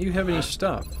 why don't you have any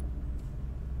stuff?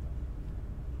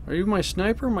 Are you my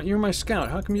sniper? You're my scout.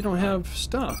 How come you don't have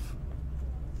stuff?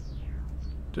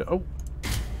 Did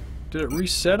it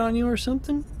reset on you or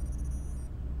something?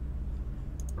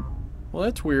 Well,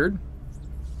 that's weird.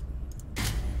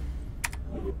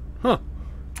 Huh.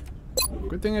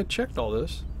 Good thing I checked all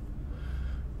this.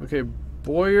 Okay,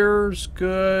 Boyer's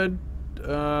good.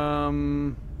 I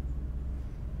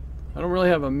don't really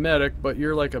have a medic, but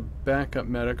you're like a backup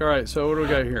medic. Alright, so what do we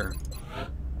got here?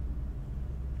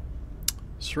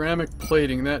 Ceramic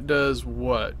plating, that does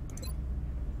what?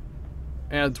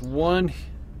 Adds 1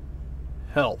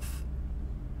 health.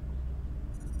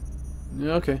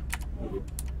 Yeah, okay.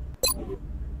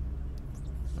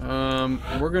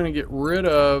 We're gonna get rid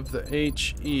of the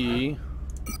HE.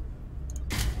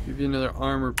 Give you another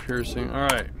armor piercing.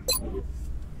 Alright.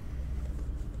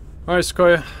 Alright,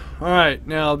 Sequoia. Alright,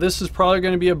 now this is probably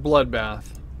going to be a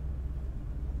bloodbath.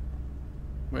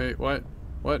 Wait, what?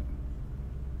 What?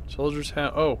 Soldiers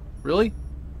have... Oh, really?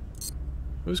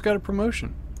 Who's got a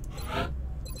promotion?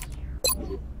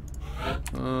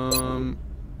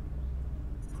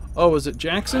 Oh, was it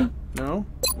Jackson? No.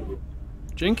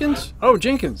 Jenkins? Oh,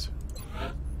 Jenkins.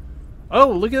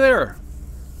 Oh, look at there.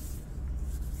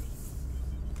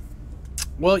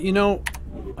 Well, you know,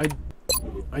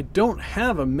 I don't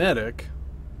have a medic.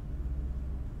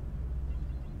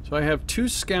 So I have 2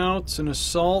 scouts, an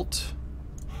assault.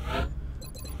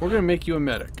 We're gonna make you a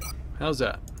medic. How's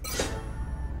that?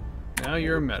 Now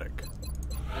you're a medic.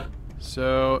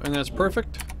 So, and that's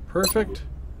perfect. Perfect.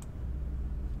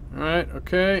 Alright,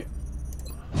 okay.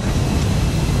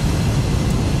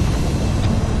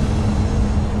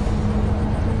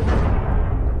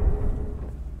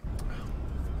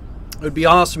 It would be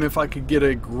awesome if I could get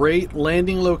a great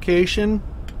landing location,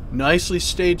 nicely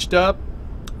staged up,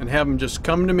 and have them just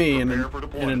come to me in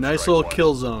a nice little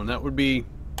kill zone. That would be...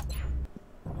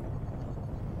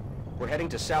 We're heading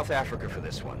to South Africa for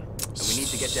this one, and we need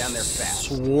to get down there fast.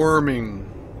 Swarming.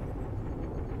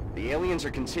 The aliens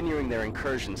are continuing their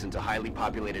incursions into highly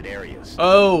populated areas.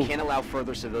 Oh! We can't allow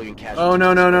further civilian casualties. Oh,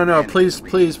 no, no, no, no. Please,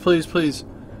 please, please, please.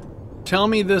 Tell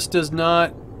me this does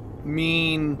not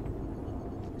mean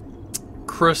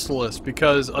Chrysalis,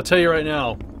 because I'll tell you right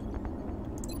now,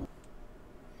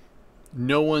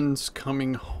 no one's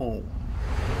coming home.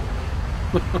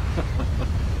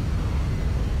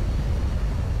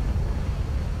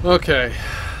 Okay,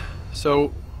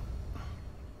 so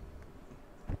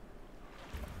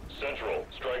Central,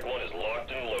 Strike 1 is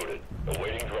locked and loaded,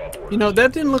 awaiting drop orders. you know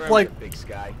that didn't look like. Big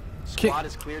Sky. Squad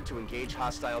is cleared to engage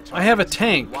hostile targets. I have a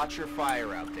tank. Watch your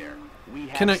fire out there. We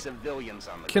have Can I- civilians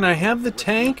on the Can I have the Repeat,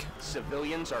 tank?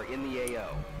 Civilians are in the AO.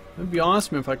 It'd be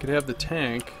awesome if I could have the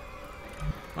tank.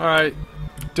 All right,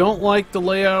 don't like the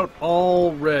layout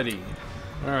already.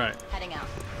 All right. Heading out.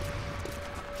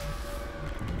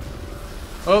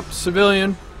 Oh,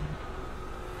 civilian.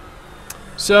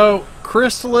 So,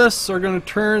 Chrysalists are going to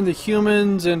turn the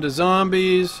humans into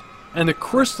zombies, and the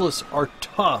Chrysalists are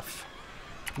tough.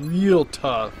 Real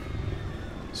tough.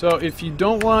 So, if you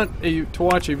don't want to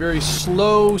watch a very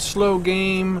slow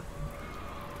game,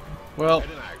 well,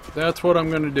 that's what I'm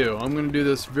going to do. I'm going to do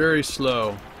this very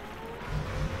slow.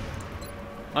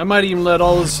 I might even let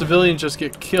all the civilians just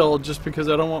get killed just because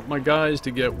I don't want my guys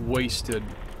to get wasted.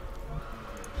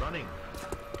 Running.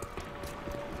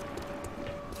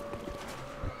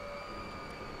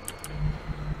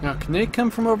 Now, can they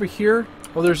come from over here?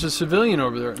 Oh, there's a civilian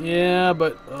over there. Yeah,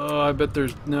 but I bet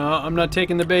there's... No, I'm not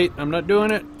taking the bait. I'm not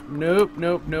doing it. Nope,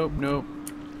 nope, nope, nope.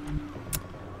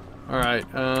 Alright,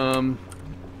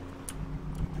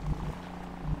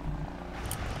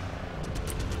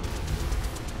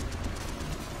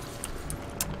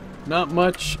 not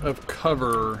much of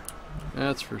cover,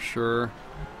 that's for sure.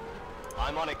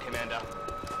 I'm on it, Commander.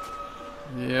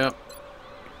 Yep.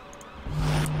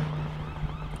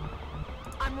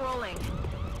 I'm rolling.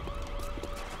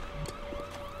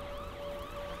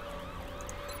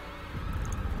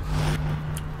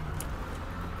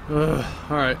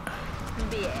 Alright.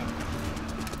 Yeah.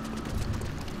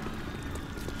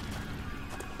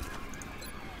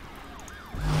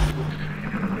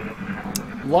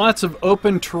 Lots of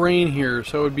open terrain here,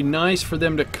 so it would be nice for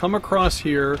them to come across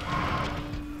here.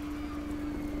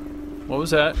 What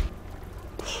was that?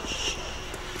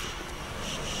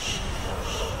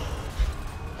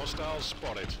 Hostiles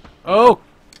spotted. Oh!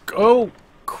 Oh!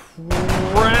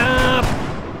 Crap!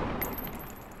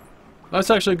 That's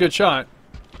actually a good shot.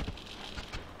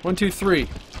 1, 2, 3.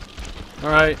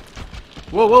 Alright.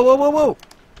 Whoa, whoa, whoa, whoa, whoa!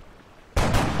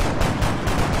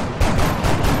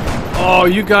 Oh,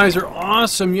 you guys are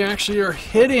awesome. You actually are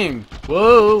hitting.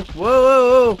 Whoa, whoa,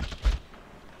 whoa, whoa.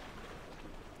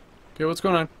 Okay, what's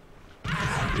going on?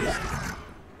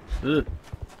 Ugh.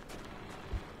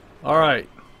 All right.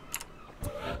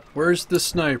 Where's the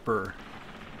sniper?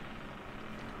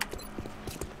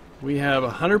 We have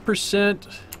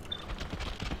 100%.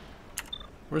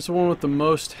 Where's the one with the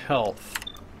most health?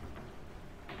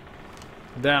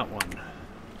 That one.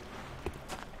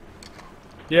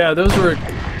 Yeah, those were...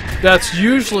 That's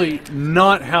usually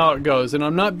not how it goes, and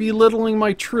I'm not belittling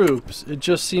my troops. It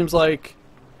just seems like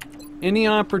any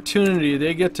opportunity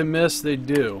they get to miss, they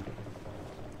do.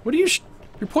 What are you...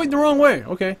 You're pointing the wrong way.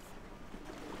 Okay.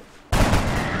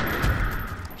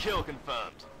 Kill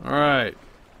confirmed. Alright.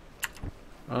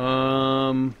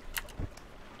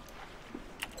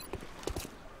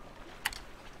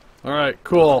 Alright,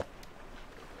 cool.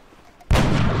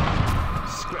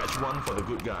 Scratch one for the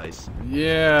good guys.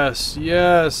 Yes,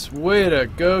 yes. Way to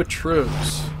go,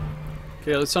 troops.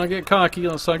 Okay, let's not get cocky.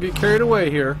 Let's not get carried away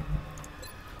here.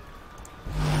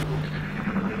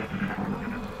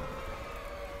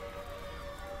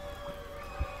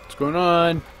 What's going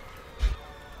on?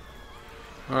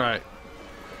 Alright.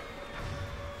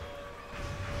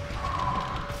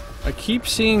 I keep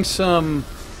seeing some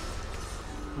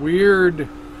weird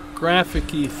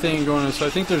graphic-y thing going on, so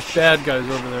I think there's bad guys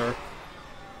over there.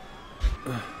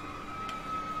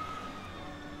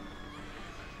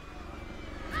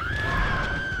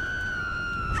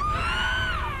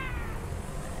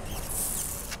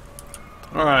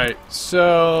 Alright,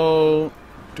 so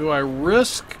do I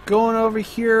risk going over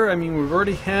here? I mean, we've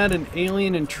already had an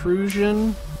alien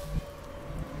intrusion.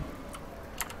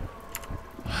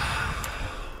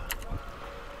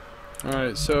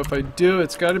 Alright, so if I do,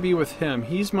 it's got to be with him.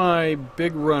 He's my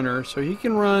big runner, so he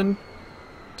can run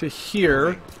to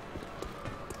here.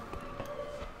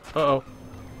 Uh-oh.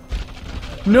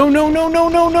 No, no, no, no,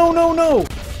 no, no, no, no!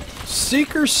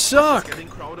 Seekers suck! Getting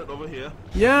crowded over here.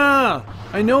 Yeah,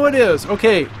 I know it is.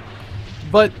 Okay,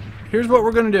 but here's what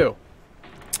we're gonna do.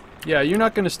 Yeah, you're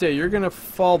not gonna stay. You're gonna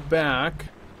fall back.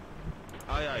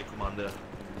 Aye, aye, Commander.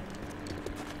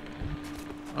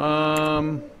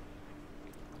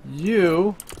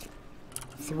 You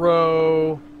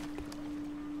throw...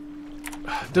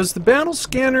 Does the battle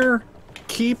scanner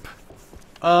keep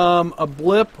a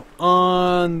blip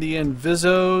on the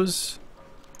Invisos?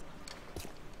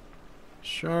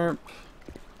 Sharp.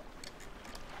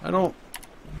 I don't...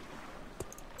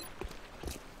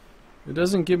 It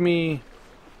doesn't give me...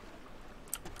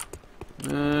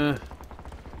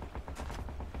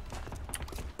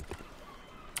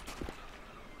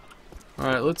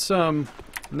 Alright, let's,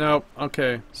 nope,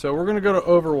 okay. So we're gonna go to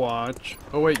Overwatch.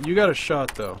 Oh wait, you got a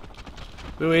shot though.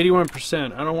 Ooh,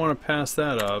 81%. I don't want to pass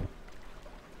that up.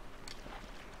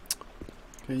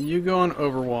 Okay, you go on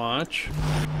Overwatch.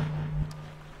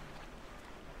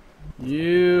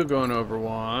 You go on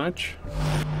Overwatch.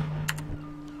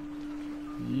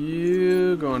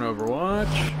 You go on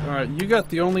Overwatch. Alright, you got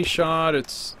the only shot.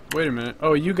 It's... Wait a minute.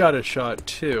 Oh, you got a shot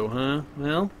too, huh?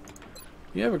 Well,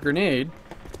 you have a grenade.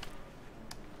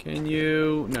 Can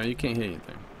you... No, you can't hit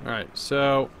anything. Alright,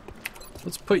 so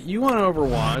let's put you on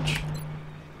Overwatch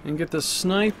and get the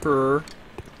sniper.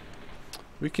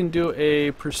 We can do a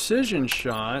precision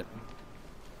shot.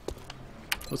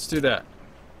 Let's do that.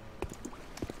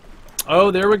 Oh,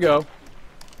 there we go.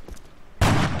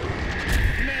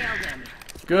 Nailed him.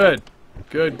 Good.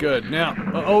 Good, good. Now,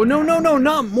 oh, no, no, no,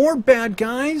 not more bad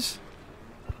guys.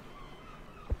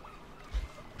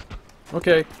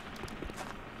 Okay.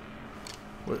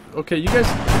 Okay, you guys...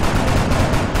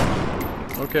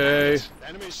 Okay.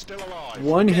 Enemy's still alive.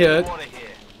 One hit.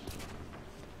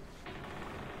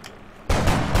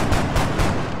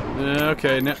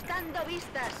 Okay, now...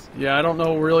 Yeah, I don't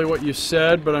know really what you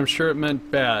said, but I'm sure it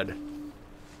meant bad.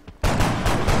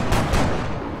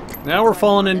 Now we're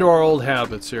falling into our old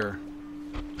habits here.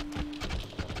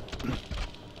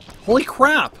 Holy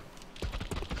crap!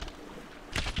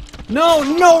 No,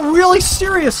 no, really,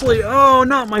 seriously! Oh,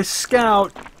 not my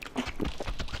scout!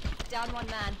 Down one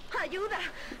man.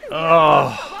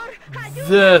 Oh,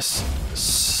 this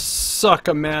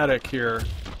suck-o-matic here.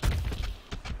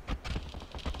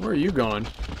 Where are you going?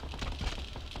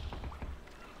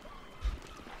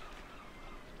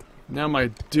 Now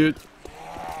my dude...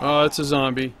 Oh, it's a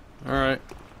zombie. Alright.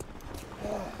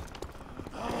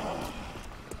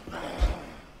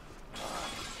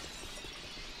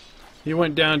 He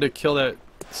went down to kill that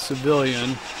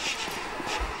civilian.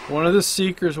 One of the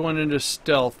Seekers went into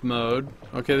stealth mode.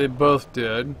 Okay, they both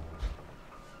did.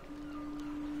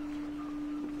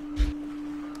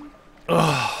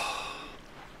 Ugh.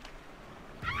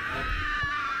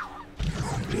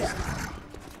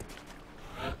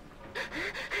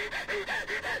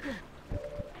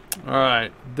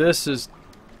 Alright, this is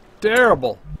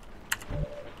terrible.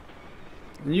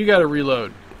 You gotta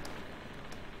reload.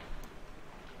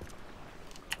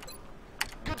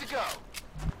 Good to go.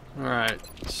 Alright,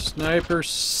 sniper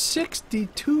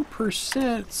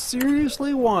 62%?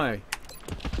 Seriously? Why?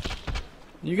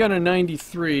 You got a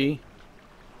 93.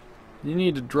 You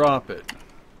need to drop it.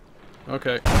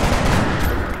 Okay.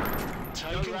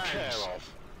 Taken care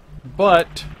of.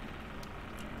 But...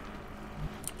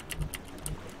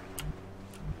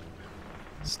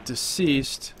 it's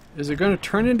deceased. Is it going to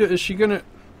turn into... Is she going to...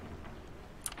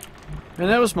 Man,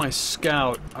 that was my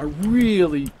scout. I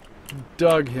really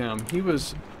dug him. He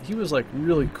was like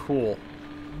really cool.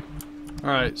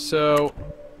 Alright, so...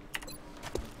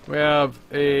 we have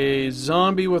a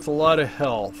zombie with a lot of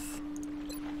health.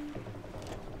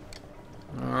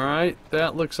 Alright,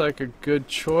 that looks like a good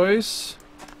choice.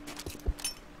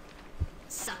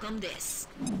 Suck on this.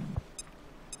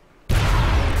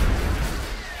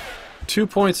 2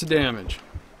 points of damage.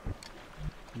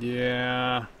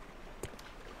 Yeah.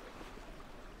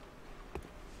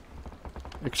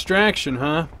 Extraction,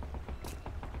 huh?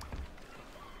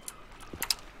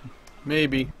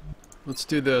 Maybe. Let's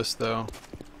do this, though.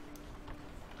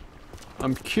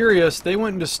 I'm curious. They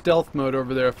went into stealth mode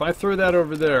over there. If I throw that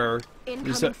over there,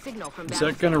 is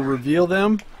that going to reveal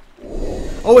them?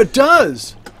 Oh, it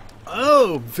does!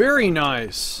 Oh, very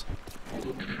nice.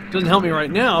 Doesn't help me right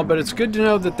now, but it's good to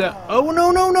know that that... Oh, no,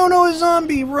 no, no, no, a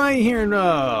zombie right here.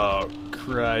 Oh,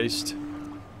 Christ.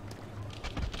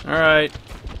 Alright.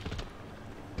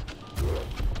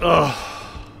 Ugh.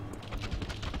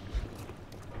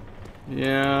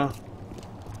 Yeah.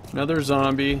 Another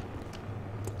zombie.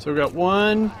 So we've got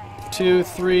 1, 2,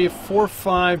 3, 4,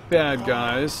 5 bad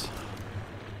guys.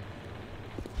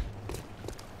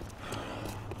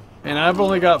 And I've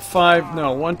only got 5,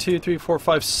 no, 1, 2, 3, 4,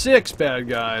 5, 6 bad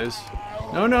guys.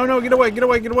 No, no, no, get away, get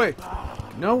away, get away.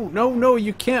 No, no, no,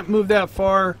 you can't move that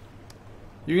far.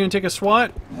 You're gonna take a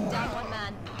SWAT?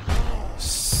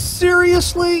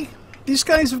 Seriously? These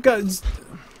guys have got...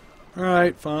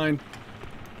 Alright, fine.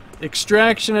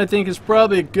 Extraction, I think, is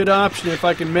probably a good option if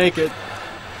I can make it.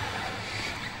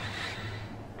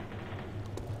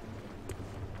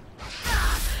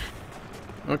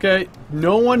 Okay,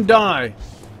 no one die.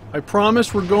 I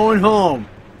promise we're going home.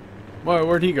 Whoa,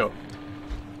 where'd he go?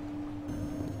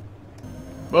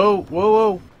 Whoa, whoa,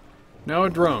 whoa. Now a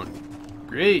drone.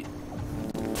 Great.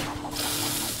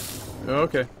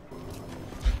 Okay.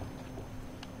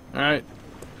 Alright.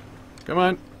 Come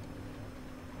on.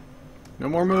 No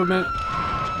more movement.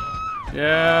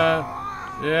 Yeah.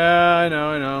 Yeah, I know,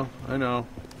 I know, I know.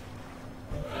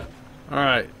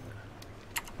 Alright.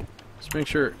 Let's make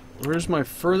sure. Where's my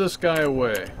furthest guy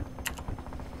away?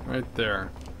 Right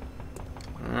there.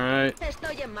 Alright.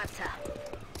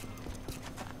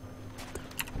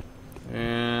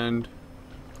 And...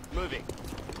 Moving.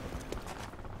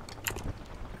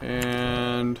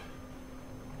 And...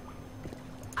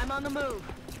 I'm on the move.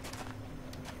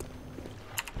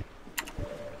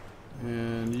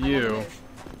 And you.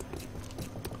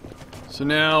 So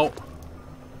now...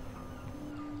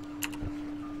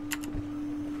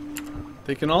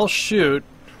 They can all shoot.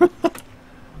 So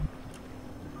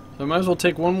I might as well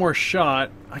take one more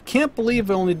shot. I can't believe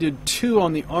I only did 2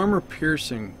 on the armor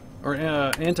piercing. Or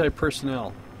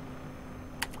anti-personnel.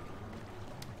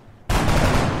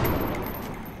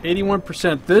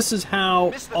 81%. This is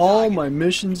how all my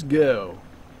missions go.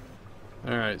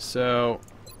 Alright, so...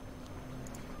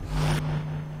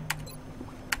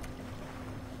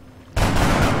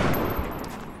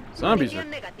 Zombies are...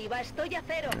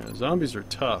 Yeah, zombies are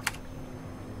tough.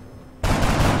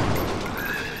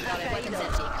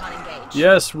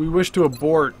 Yes, we wish to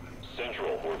abort.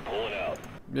 Central, we're pulling out.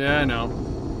 Yeah, I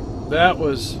know. That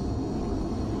was...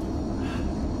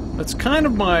 That's kind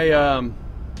of my,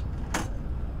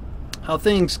 how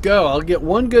things go. I'll get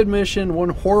 1 good mission, 1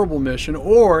 horrible mission,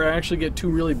 or I actually get 2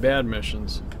 really bad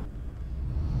missions.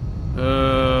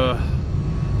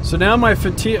 So now my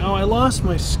fatigue... Oh, I lost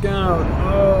my scout.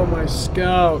 Oh, my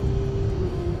scout.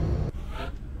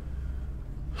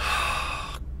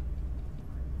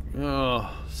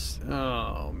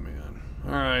 Oh, man.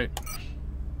 Alright.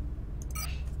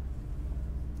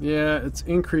 Yeah, it's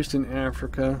increased in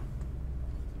Africa.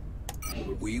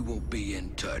 We will be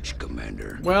in touch,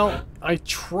 Commander. Well, I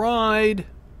tried.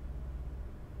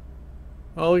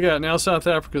 Oh, look at it. Now South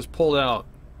Africa's pulled out.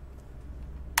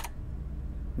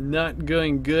 Not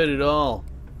going good at all.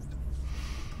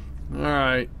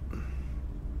 Alright.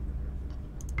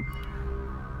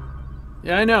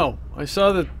 Yeah, I know. I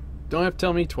saw the... Don't have to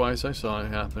tell me twice. I saw it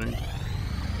happening.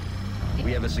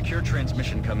 We have a secure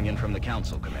transmission coming in from the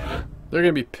Council, Commander. They're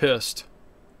gonna be pissed.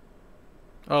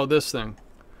 Oh, this thing.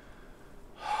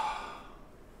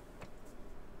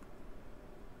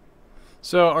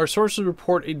 So, our sources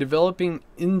report a developing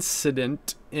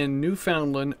incident in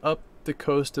Newfoundland up the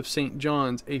coast of St.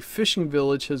 John's. A fishing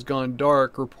village has gone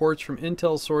dark. Reports from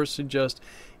intel source suggest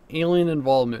alien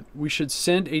involvement. We should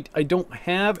send a... I don't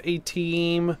have a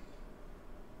team.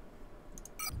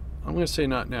 I'm going to say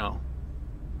not now.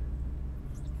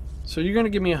 So you're going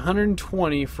to give me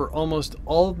 120 for almost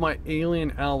all of my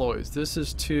alien alloys. This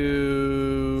is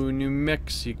to New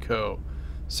Mexico.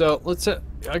 So let's...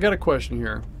 I got a question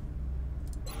here.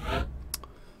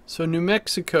 So New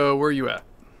Mexico, where are you at?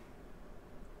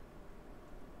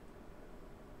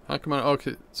 How come on?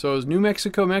 Okay, so is New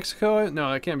Mexico, Mexico?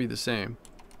 No, that can't be the same.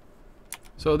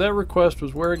 So that request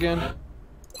was where again?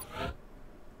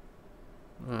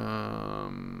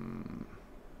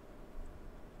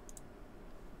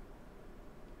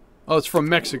 Oh, it's from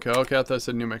Mexico. Okay, I thought it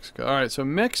said New Mexico. Alright, so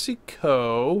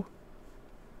Mexico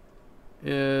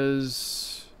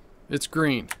is... it's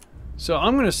green. So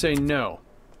I'm going to say no.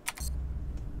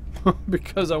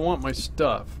 Because I want my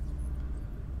stuff.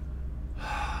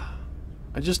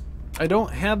 I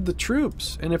don't have the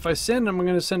troops. And if I send them, I'm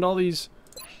going to send all these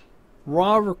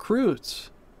raw recruits.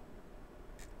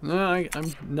 No,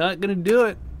 I'm not going to do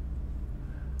it.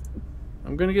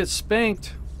 I'm going to get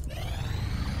spanked.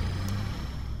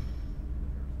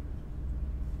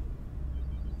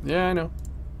 Yeah, I know.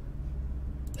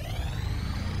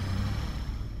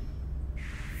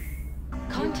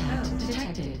 Contact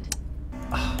detected.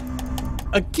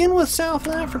 Again with South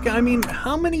Africa. I mean,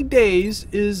 how many days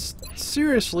is...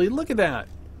 seriously, look at that.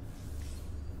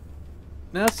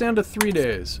 Now it's down to 3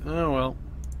 days. Oh well.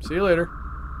 See you later.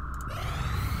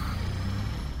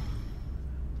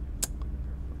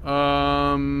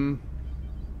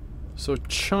 So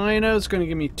China is going to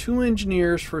give me 2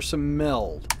 engineers for some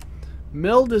meld.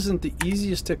 Meld isn't the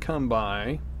easiest to come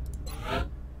by.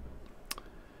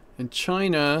 And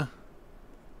China,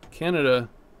 Canada,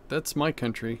 that's my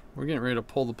country. We're getting ready to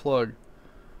pull the plug.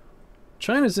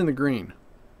 China's in the green.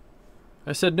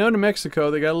 I said no to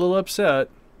Mexico. They got a little upset.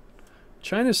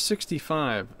 China's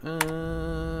 65.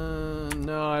 No,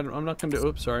 I'm not going to do it.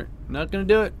 Oops, sorry. Not going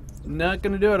to do it. Not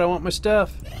going to do it. I want my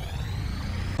stuff.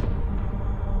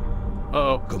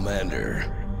 Uh-oh.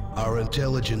 Commander, our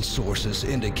intelligence sources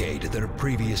indicate that a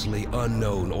previously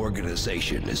unknown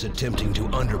organization is attempting to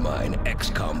undermine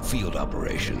XCOM field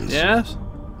operations. Yes?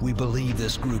 We believe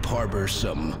this group harbors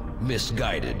some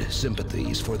misguided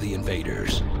sympathies for the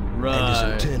invaders. Right.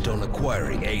 And is intent on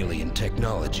acquiring alien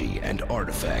technology and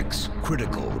artifacts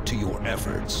critical to your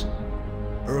efforts.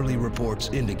 Early reports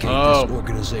indicate this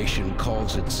organization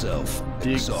calls itself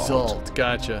Exalt.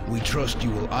 Gotcha. We trust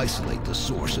you will isolate the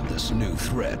source of this new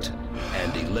threat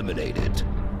and eliminate it.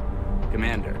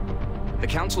 Commander, the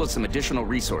Council has some additional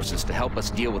resources to help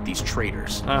us deal with these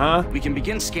traitors. We can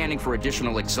begin scanning for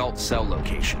additional Exalt cell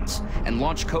locations and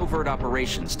launch covert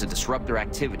operations to disrupt their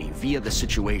activity via the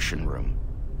Situation Room.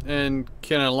 And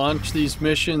can I launch these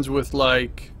missions with,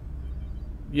 like,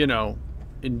 you know,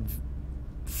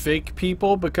 fake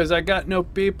people? Because I got no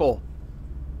people.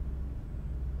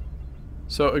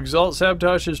 So Exalt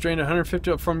sabotage has drained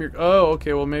 150 up from your... oh,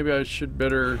 okay, well maybe I should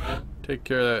better take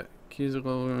care of that. Keys of...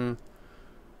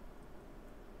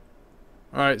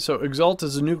 Alright, so Exalt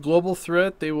is a new global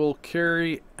threat. They will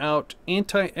carry out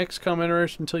anti-XCOM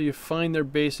operation until you find their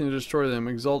base and destroy them.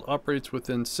 Exalt operates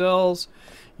within cells.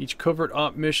 Each covert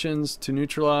op missions to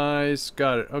neutralize.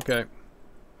 Got it. Okay.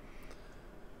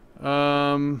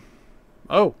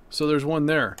 Oh, so there's one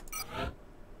there.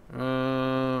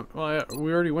 Well,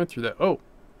 we already went through that. Oh,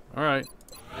 alright.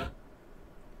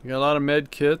 You got a lot of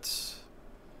med kits.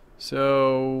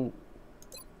 So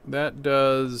that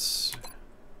does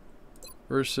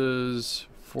versus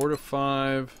 4 to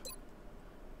 5,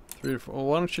 3 to 4. Well,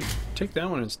 why don't you take that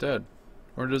one instead?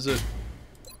 Or does it...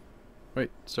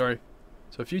 wait, sorry.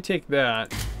 So if you take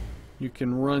that, you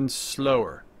can run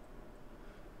slower.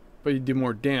 But you do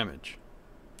more damage.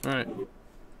 Alright.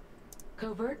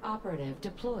 Covert operative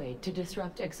deployed to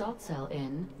disrupt Exalt cell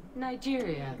in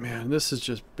Nigeria. Man, this is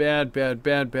just bad, bad,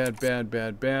 bad, bad, bad,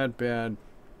 bad, bad, bad.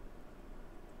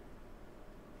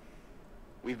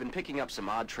 We've been picking up some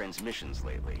odd transmissions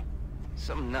lately.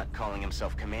 Some nut calling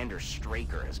himself Commander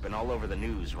Straker has been all over the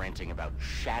news ranting about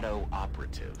shadow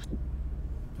operatives.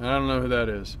 I don't know who that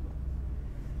is.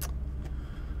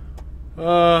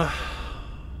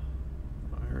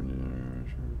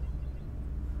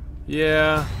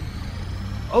 Yeah.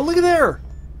 Oh, look at there!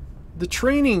 The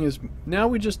training is... now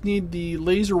we just need the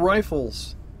laser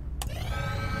rifles.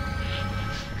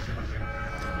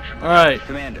 Alright.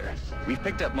 Commander, we've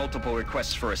picked up multiple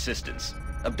requests for assistance.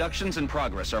 Abductions in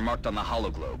progress are marked on the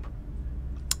hologlobe.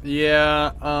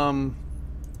 Yeah, I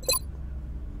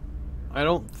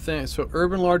don't think... so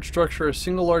urban large structure, a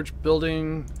single large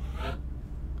building...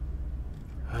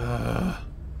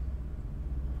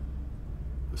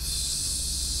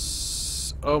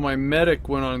 oh, my medic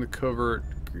went on the covert.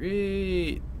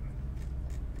 Great.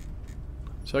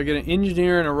 So I get an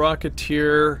engineer and a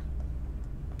rocketeer.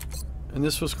 And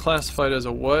this was classified as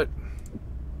a what?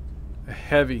 A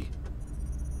heavy.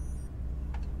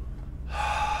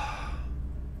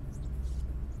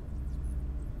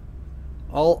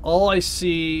 All I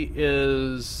see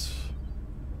is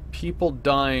people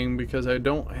dying because I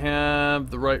don't have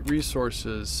the right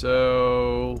resources.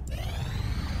 So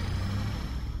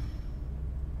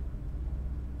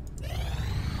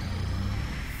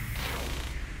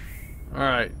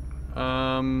Alright.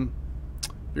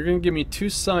 You're going to give me 2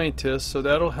 scientists, so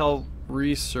that'll help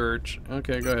research.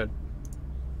 Okay, go ahead.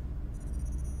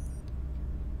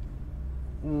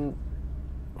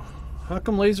 How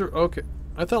come laser... Okay.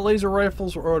 I thought laser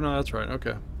rifles were... Oh, no, that's right.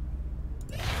 Okay.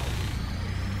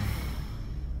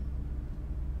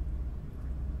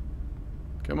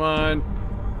 Come on.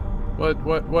 What?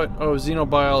 Oh,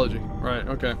 xenobiology. Right,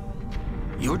 okay.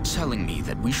 You're telling me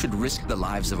that we should risk the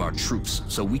lives of our troops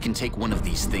so we can take one of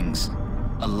these things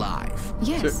alive?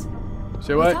 Yes.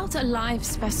 Say what? Without a live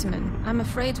specimen, I'm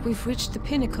afraid we've reached the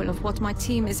pinnacle of what my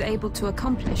team is able to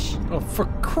accomplish. Oh, for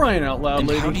crying out loud,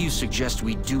 lady. And how do you suggest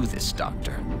we do this,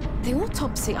 Doctor? The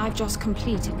autopsy I've just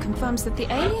completed confirms that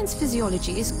the alien's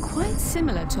physiology is quite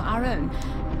similar to our own.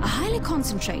 A highly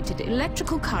concentrated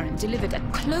electrical current delivered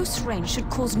at close range should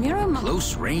cause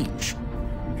Close range?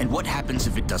 And what happens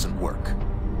if it doesn't work?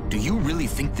 Do you really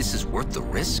think this is worth the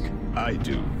risk? I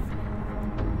do.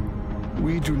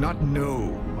 We do not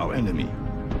know our enemy.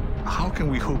 How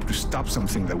can we hope to stop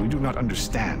something that we do not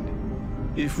understand?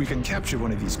 If we can capture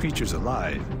one of these creatures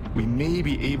alive, we may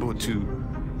be able to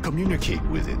communicate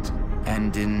with it.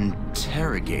 And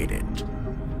interrogate it.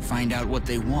 Find out what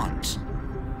they want.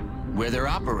 Where they're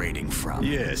operating from.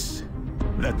 Yes.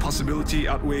 That possibility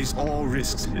outweighs all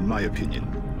risks, in my opinion.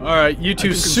 Alright, you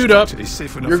two suit up. A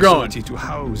safe enough You're going. facility to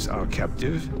house our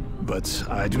captive, but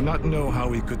I do not know how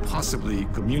we could possibly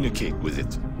communicate with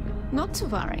it. Not to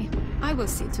worry. I will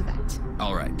see to that.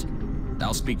 All right.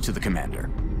 I'll speak to the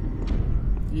commander.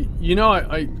 You know,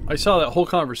 I saw that whole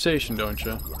conversation, don't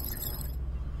you?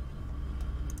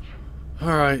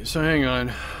 Alright, so hang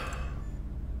on.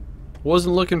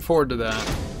 Wasn't looking forward to that.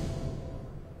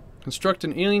 Construct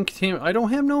an alien containment. I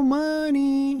don't have no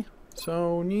money.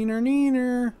 So,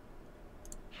 neener.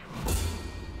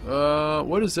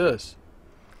 What is this?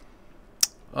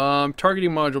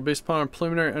 Targeting module. Based upon our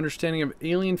preliminary understanding of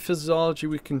alien physiology,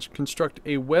 we can construct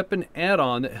a weapon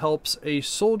add-on that helps a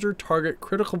soldier target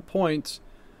critical points.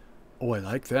 Oh, I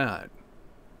like that.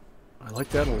 I like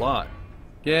that a lot.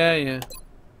 Yeah.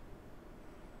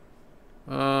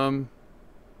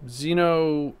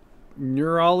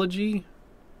 Xenoneurology?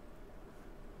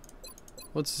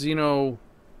 What's xeno...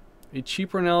 A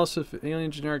cheaper analysis of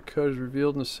alien generic code is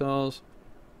revealed in the cells.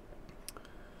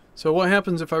 So what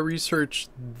happens if I research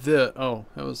the... Oh,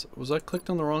 that was I clicked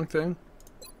on the wrong thing?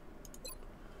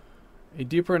 A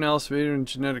deeper analysis of alien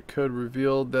genetic code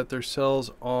revealed that their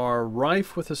cells are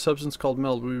rife with a substance called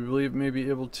meld. We believe may be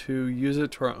able to use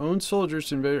it to our own soldiers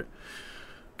to invade...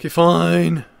 Okay,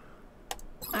 fine.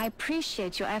 I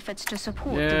appreciate your efforts to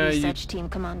support the Yeah, research team,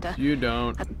 Commander. You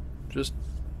don't. Just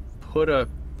put a...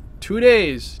 2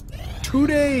 days. 2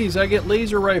 days I get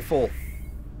laser rifle.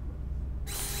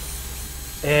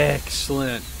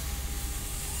 Excellent.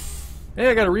 Hey,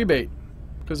 I got a rebate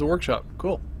because of the workshop.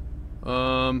 Cool.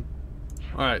 Alright,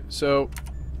 so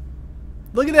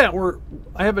look at that.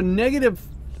 I have a negative.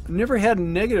 I've never had a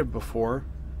negative before.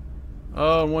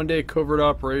 Oh, 1 day covert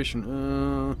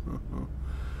operation.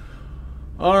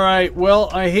 Alright, well,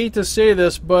 I hate to say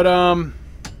this, but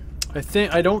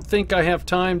I don't think I have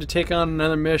time to take on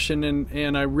another mission,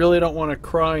 and I really don't want to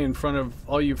cry in front of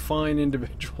all you fine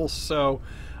individuals. So,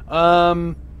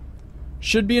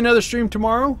 should be another stream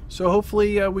tomorrow. So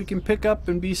hopefully we can pick up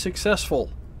and be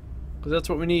successful, because that's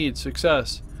what we need,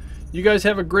 success. You guys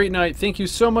have a great night. Thank you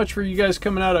so much for you guys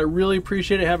coming out. I really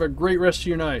appreciate it. Have a great rest of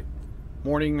your night,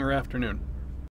 morning or afternoon.